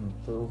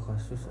 Itu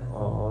kasus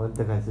Oh,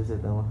 teu kasus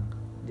eta mah.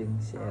 jeung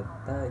si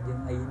eta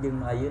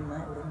jeung ayeuna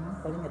urang mah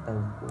paling eta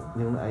hungkul.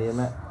 Jeung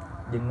ayeuna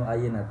Jeung nu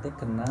ayeuna teh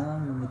kenal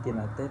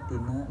mimitina teh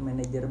tina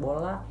manajer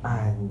bola.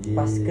 anjing.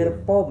 Pas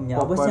keur pomnya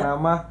Pokona bosnya.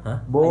 mah Hah?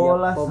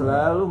 bola Aya pom.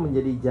 selalu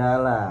menjadi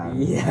jalan.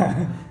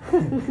 Iya.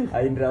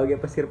 Aindra oge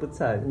pas keur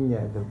futsal.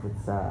 Iya, ke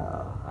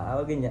futsal.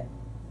 Oge nya.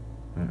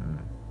 Heeh.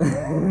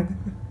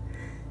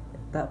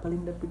 Eta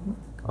paling dapet mah.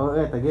 Oh,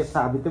 tadi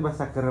tak abis itu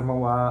masa keur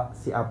mawa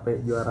si Ape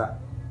juara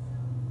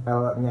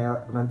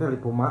L-nya nanti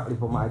Lipuma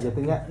aja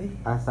tuh nya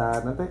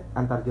asa nanti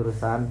antar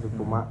jurusan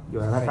Lipuma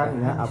juara kan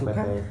nya Ape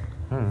teh.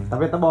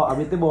 Tapi itu bawa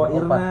abis itu bawa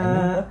Irna.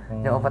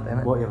 Yang opat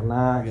enak. Bawa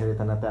Irna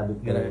cerita nanti abis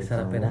teh. Gara-gara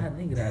sarapedahan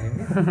nih gara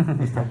ini.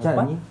 Distaca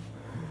nih.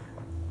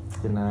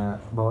 Cina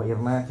bawa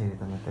Irna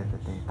cerita nanti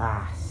teh.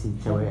 Ah, si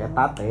cewek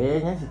eta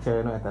teh nya si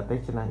cewek nu eta teh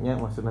cenah nya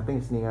maksudna teh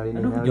geus Aduh,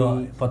 ningali-ningali. jo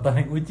foto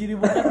yang uci di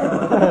mana?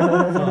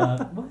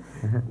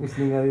 Geus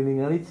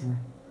ningali-ningali cenah.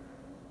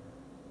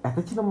 Eta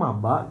cenah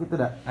maba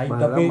gitu dah. Aing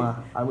Baheula tapi mah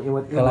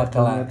imut Kala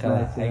banget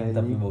lah aing cenah,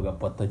 tapi anjing. boga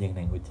foto jeung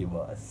neng uci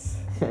bos.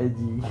 Si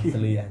Aji.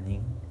 Asli anjing.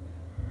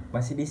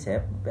 Masih di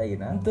save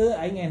ayeuna. Henteu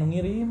aing anu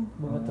ngirim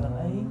boga terang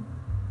aing.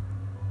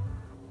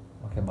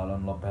 Make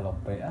balon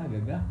lope-lope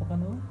gagah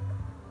pokona.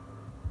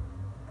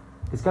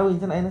 Geus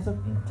kawin cenah ayeuna sok.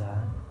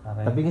 Encan.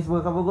 Tapi geus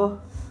boga kabogoh.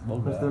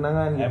 boga. Geus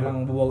tunangan gitu.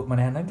 Emang boga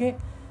manehna ge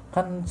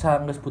kan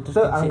sanggeus putus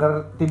Teu jeung si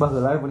anggar tiba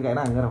heula pun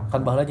kaena anggar. kan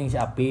baheula jeung si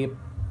Apip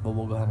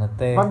bobogohan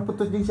teh. Pan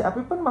putus jeung si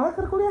Api pan malah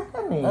keur kuliah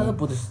kan nih.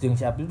 Putus jeung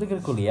si Apip teh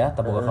keur kuliah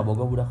tah boga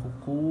kaboga budak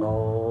hukum.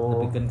 Oh.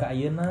 Nepikeun ka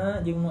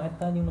ayeuna jeung nu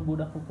eta jeung nu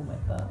budak hukum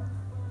eta.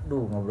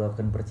 Duh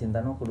ngobrolkeun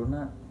percintaan mah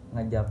kuduna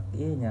ngajak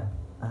ieu nya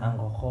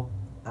Angkokok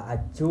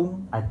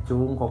Acung,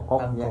 Acung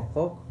kokoknya.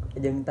 Angkokok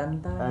jeung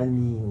Tantan.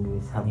 Anjing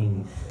geus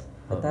anjing. habis.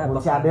 Eta Mun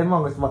si Aden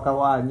mah geus bakal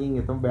anjing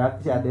gitu beak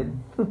si Aden.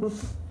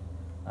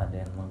 Ada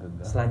yang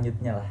menggegar.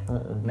 Selanjutnya lah.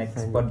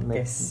 Next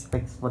podcast.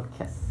 Next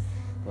podcast.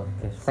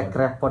 Podcast.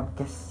 Sekre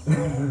podcast.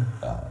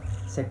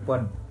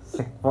 Sekpon.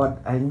 Sekpod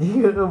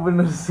anjing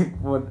bener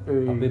sekpod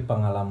Tapi euy.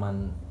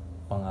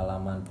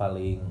 pengalaman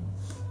paling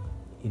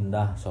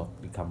indah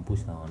sok di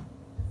kampus naon.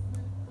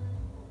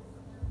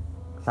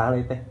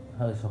 Sale teh.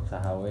 Sok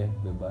sahawe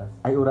bebas.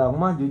 Ai urang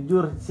mah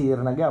jujur si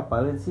Irna ge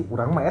apalin sih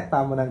urang mah eta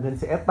menangkeun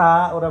si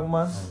eta urang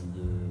mah.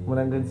 Anjing.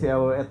 Menangkeun si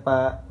awe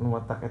eta nu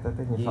matak eta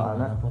teh nya Anjing,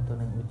 soalna mana foto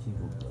nang uci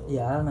goblok.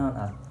 Ya naon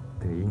ah.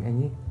 teuing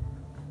anjing.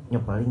 Nya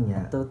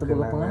palingnya. Tuh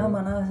boga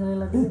pengalaman ah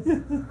salila deui.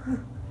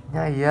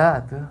 Ya iya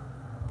tuh.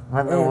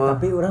 Ngan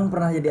Tapi orang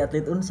pernah jadi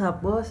atlet Unsap,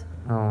 Bos.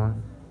 naon?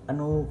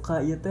 Anu ka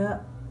ieu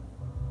teh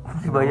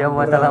Si Bayam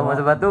masalah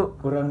masa batu.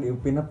 urang di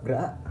Upinep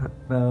gerak.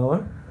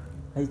 Naon?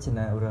 Ai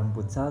cenah urang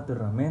futsal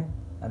turnamen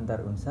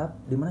antar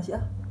Unsap di mana sih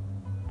ah?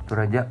 Tuh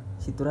Raja.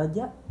 Situ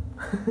Raja.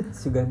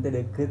 Sugan teh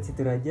deket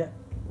Situ Raja.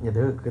 Ya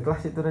deket lah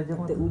situ raja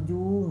mah. Teh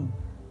ujung.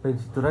 Lain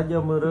situ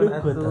raja meureun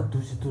Deket atuh.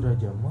 atuh situ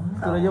raja mah.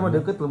 Situ raja mah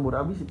deket lembur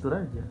abis situ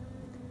raja.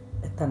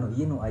 Eta nu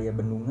ieu nu aya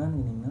bendungan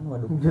geuningan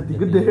waduk. Jati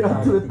gede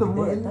Nah, atuh Jati eta Gede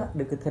mah. eta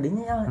deket ka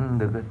dinya ya.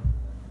 Deket.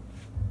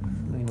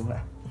 Minum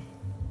lah.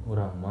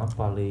 Urang mah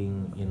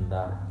paling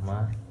indah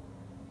mah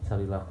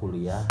salila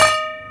kuliah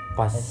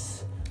pas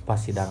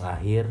sidang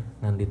akhir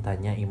ngan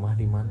ditanya imah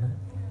di mana.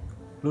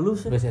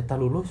 Lulus ya? Geus eta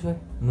lulus we.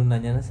 Nu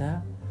nanyana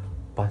saha?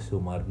 Pas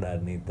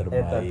Sumardani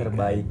terbaik. Eta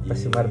terbaik, anjing. Pas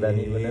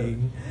Sumardani, bener.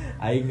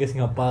 Aing geus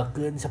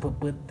ngapalkeun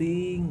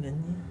sapepeting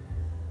anjing.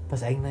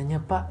 Pas aing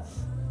nanya, "Pak,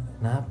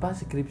 kenapa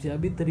skripsi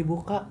abi teu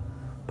dibuka?"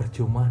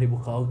 Percuma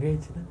dibuka oge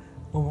cenah.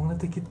 Ngomongna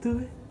teh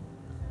kitu we.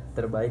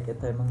 Terbaik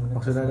eta emang bener.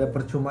 Maksudnya ada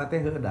percuma teh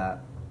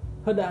heuda.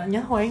 Heuda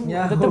nyaho aing,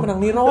 Nyaho. eta teh menang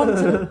niron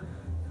cenah.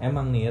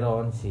 Emang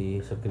niron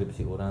sih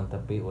skripsi urang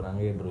tapi urang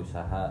ge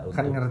berusaha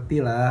Kan ngerti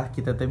lah,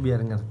 kita teh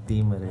biar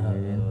ngerti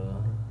meureun.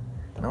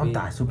 Naon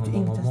tah asup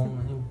cing ngomong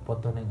anjing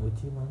foto neng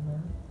uci mana?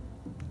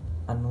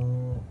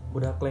 Anu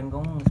budak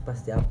lengkong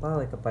pasti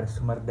apal ya kepada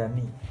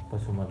Sumardani. Pas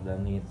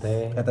Sumardani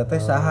teh Eta teh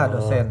saha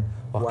dosen?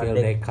 Wakil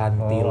Wadek. dekan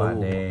Oh, tilu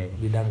wadek.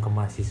 bidang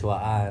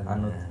kemahasiswaan.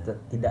 Anu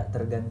tidak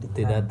tergantikan.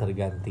 Tidak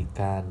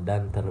tergantikan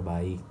dan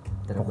terbaik.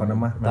 Pokoknya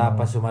mah Nah,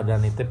 pas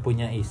Sumardani teh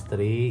punya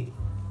istri.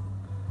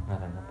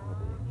 Ngaranna apa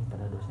ini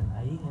pada dosen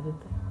aing eta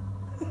teh.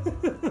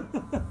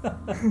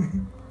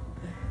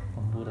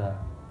 Ampura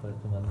pas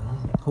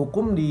Sumardani.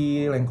 hukum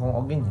di lengkong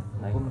oge nya.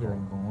 Hukum di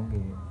lengkong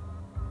oge.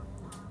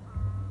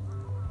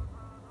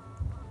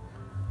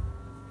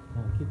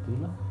 Nah, gitu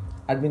lah.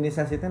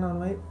 Administrasi teh naon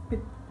wae?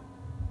 Pit.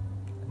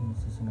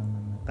 Administrasi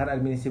namanya. Kan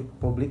administrasi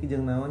publik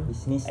jeung naon?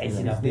 Bisnis. Si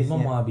ya. David mah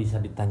bisnisnya. mau bisa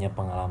ditanya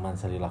pengalaman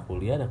salila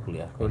kuliah ada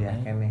kuliah. Kuliah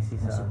kene. kene sih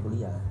Masih soalnya.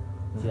 kuliah.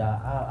 Si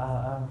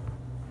A.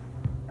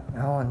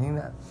 Naon anjing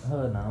da?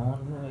 Naon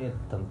we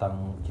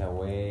tentang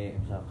cewek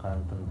misalkan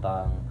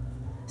tentang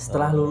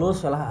setelah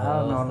lulus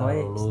lah naon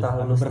wae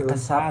setelah lulus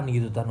berkesan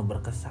gitu tah nu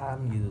berkesan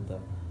gitu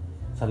tah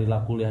salila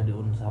kuliah di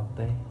Unsap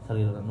teh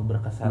salila nu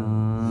berkesan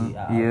di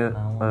iya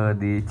naon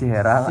di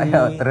Ciherang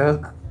aya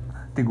truk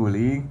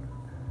tiguling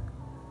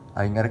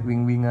aing ngarek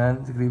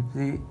bimbingan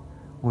skripsi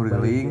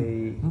nguriling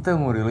henteu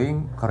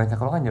nguriling karena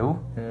cakolongan jauh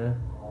Heeh.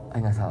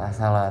 aing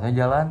salah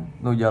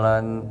nu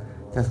jalan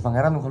Jas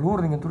Pangeran nu keluar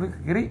dengan tuluy ke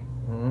kiri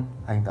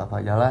aing tak apa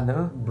jalan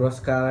tuh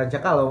Bros ka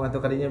Cakalong atau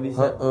kadinya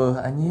bisa.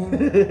 anjing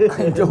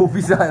jauh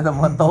bisa eta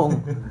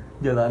motong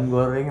jalan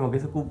goreng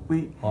make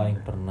sekupi oh aing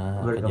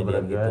pernah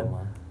kejadian gitu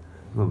mah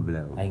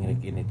goblok aing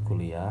rek init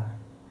kuliah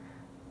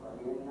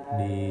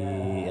di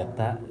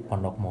eta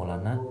Pondok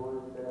Maulana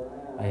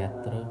aya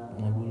truk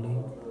ngaguling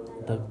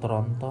truk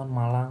tronton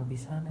Malang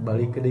pisan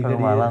Balik ke deui ke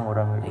Malang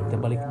urang aing teh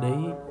balik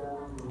deui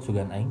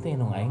sugan aing teh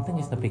nung aing teh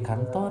geus nepi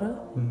kantor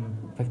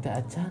efek teh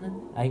acan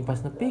aing pas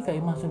nepi ka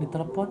imah langsung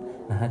ditelepon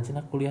nah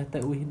cenah kuliah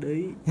teh euih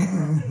deui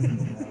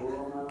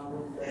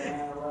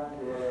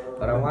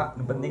Orang mah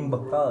yang penting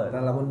bekal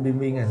lamun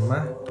bimbingan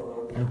mah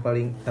yang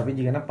paling tapi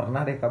jigana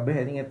pernah deh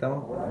kabeh anjing eta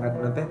mah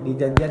nanti di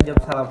janjian jam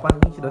 8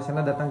 nih si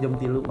dosenna datang jam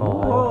 3.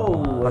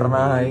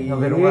 pernah aing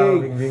sampai rumah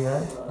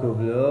bimbingan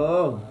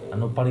Goblok.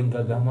 anu paling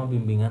gagah mah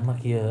bimbingan mah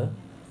kieu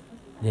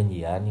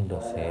janjian nih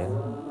dosen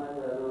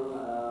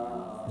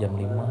jam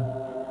 5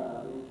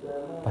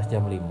 pas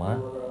jam 5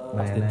 pas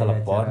Mana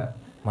ditelepon acara?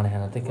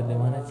 manehna teh keur di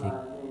mana cik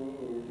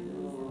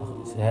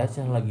saya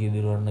cenah lagi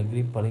di luar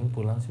negeri paling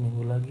pulang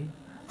seminggu lagi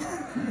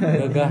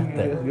gagah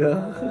teh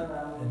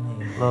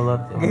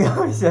lolot enggak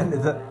bisa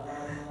itu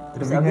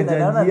Terus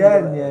janjian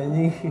ya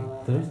anjing.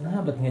 terus nah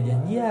bet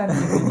ngajanjian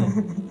gitu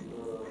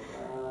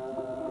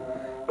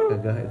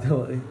Gagah itu.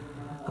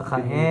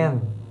 KKN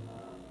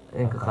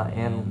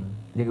KKN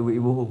jeung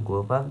ibu-ibu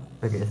hungkul pan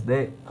PGSD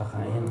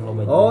KKN lo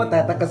baju Oh,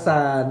 tata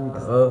kesan.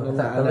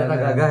 ternyata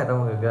gagah eta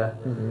mah gagah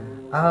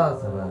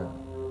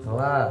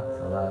salat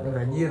ini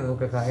rajin nu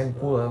KKN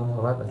full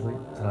salat asli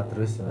Salah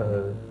terus.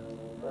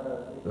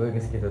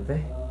 geus kitu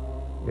teh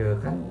ya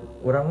kan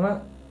urang mah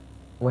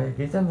wah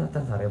kican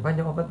can sare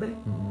panjang opat teh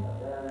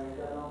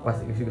pas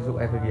isuk-isuk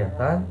aya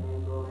kegiatan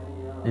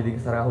jadi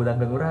kesarang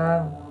hudangkeun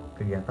urang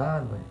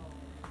kegiatan we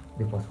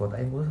di pos kota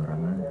aing geus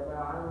sorangan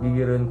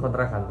gigireun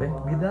kontrakan teh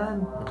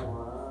bidan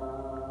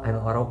anu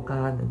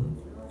orokan anjing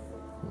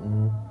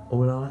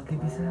ulah laki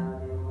bisa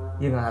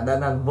ya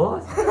ngadanan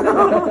bos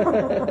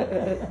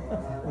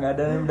nggak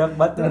ada yang bedak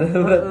batur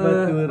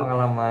Batur.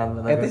 pengalaman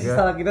Eta sih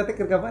salah kita teh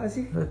keur ka mana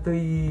sih?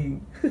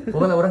 teuing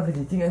pokona urang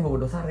kecicing aing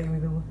boga dosa rek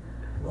gitu mah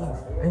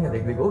aing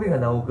ngadek-dek oge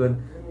ngadaukeun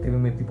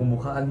ti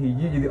pembukaan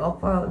hiji jadi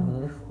apa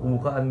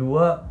pembukaan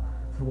dua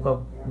buka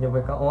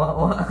nyampe ka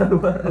oa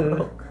kedua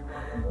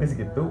geus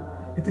gitu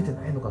itu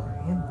cenah anu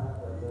KKN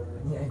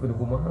nya aing kudu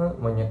kumaha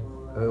manya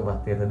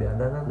batir tadi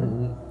adanan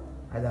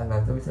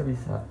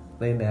bisa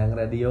Lain yang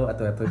radio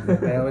atau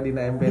kayak di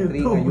MP3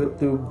 ke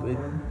YouTube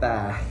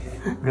entah.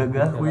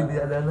 gagah kuy di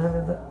adanan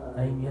eta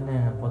aing ge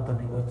na foto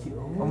di Gucci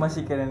oh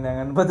masih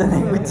kenangan foto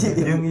yang uci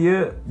jeung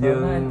ieu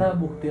jeung jeung eta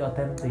bukti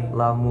otentik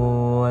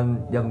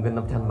lamun jam 6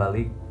 can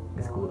balik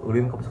geus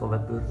ulin ka pos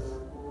batur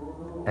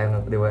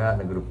di WA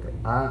na grup teh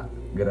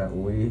gerak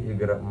uih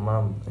gerak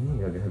emam anjing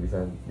gagah bisa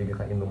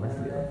digakain nu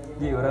asli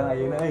di orang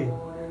ayeuna euy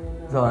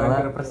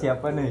soalnya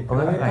persiapan euy oh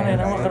kan KKN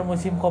nama kan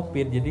musim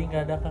Covid jadi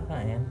enggak ada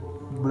KKN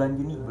bulan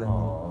Juni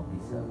oh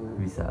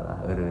bisa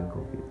lah eureun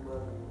covid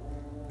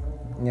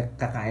Nya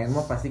KKN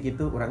mah pasti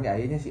gitu orangnya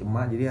ayahnya si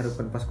emak jadi harus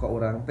pas ke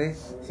orang teh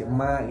si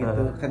emak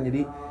gitu kan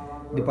jadi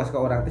di pas ke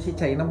orang teh si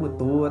China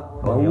butut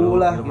bau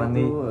lah gitu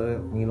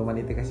ngilu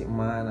mandi teh kasih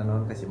emak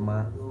nanon kasih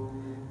emak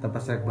tapi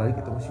pas rek balik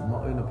itu masih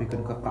emak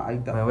nepikeun ke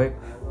aing teh mewek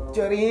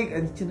cerik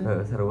anjing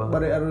cenah seru banget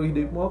bare anu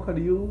hidup mau ka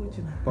dieu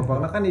cenah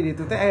papangna kan di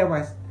ditu teh aya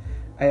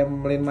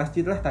melin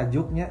masjid lah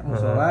tajuknya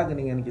musola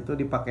geuningan gitu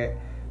dipake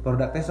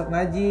produk teh sok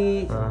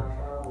ngaji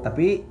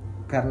tapi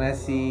karena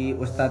si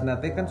ustad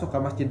nate kan suka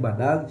masjid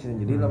badag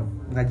jadi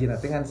ngaji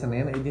nate kan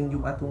Senin jeung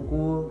Jumat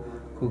hungkul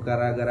ku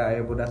gara-gara aya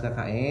budak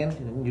KKN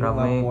jadi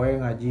poe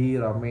ngaji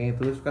rame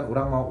terus kan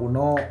orang mau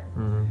uno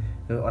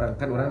orang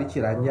kan orang di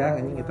Ciranjang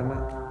anjing kita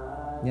mah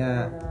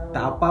nya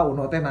tak apa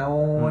uno teh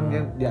naon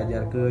kan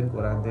diajarkeun ku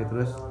urang teh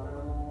terus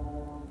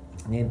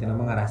nya intina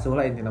mah ngarasuh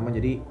lah intina mah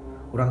jadi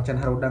urang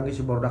can harudang geus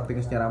si barudak teh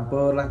geus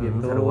nyarampeun lah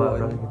gitu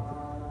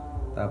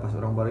tah pas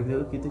orang balik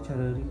gitu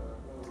careurik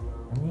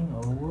anjing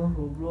Allah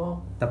goblok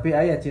tapi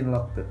aya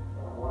cinlok tuh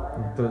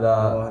itu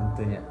dah oh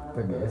hentunya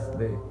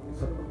PGSD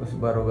terus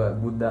baru gak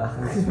budak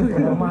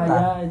mah aya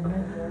aja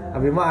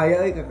abi mah aya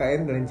euy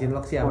KKN geuning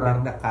cinlok sih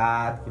hampir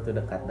dekat gitu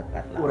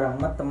dekat-dekat lah urang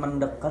mah teman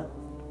dekat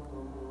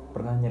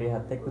pernah nyeri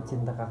hati ku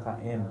cinta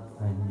KKN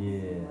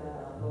anjir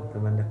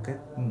teman dekat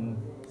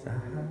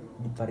saha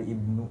di Pari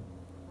Ibnu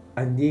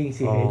anjing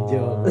si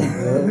Hejo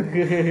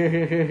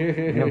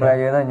ini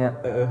perayaan nya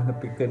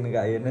nepikeun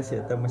ka ayeuna si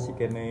eta masih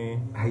kene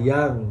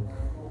hayang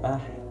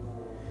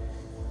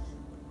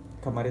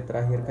kamari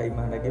terakhir ka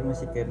imah lagi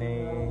masih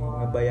kene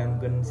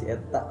ngebayangkeun si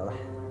eta lah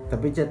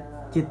tapi chat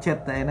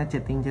teh enak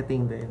chatting teh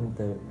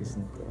ente geus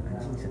ente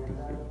anjing sedih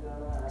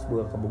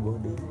boga ka Bogoh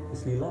deui.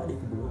 Geus lila di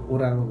Bogoh.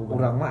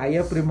 Urang mah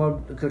aya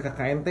primo ke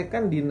KKN teh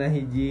kan dina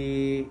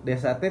hiji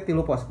desa teh 3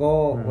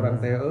 posko,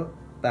 urang teh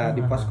tah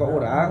di posko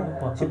urang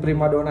si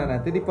primadona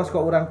nanti di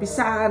posko urang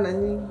pisan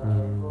anjing.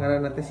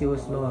 Ngaranna teh si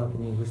Husnul,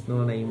 anjing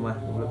Husnul Naimah,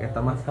 goblok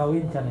eta mah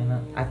kawin canina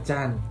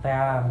acan.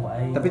 teang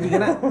wae Tapi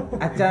jigana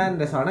acan,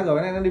 da soalna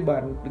gawena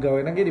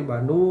di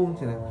Bandung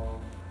cenah.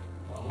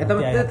 Eta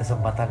mah ada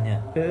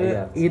kesempatannya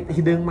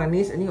hideung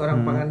manis anjing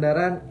orang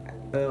Pangandaran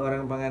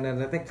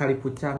teh Kalipucang.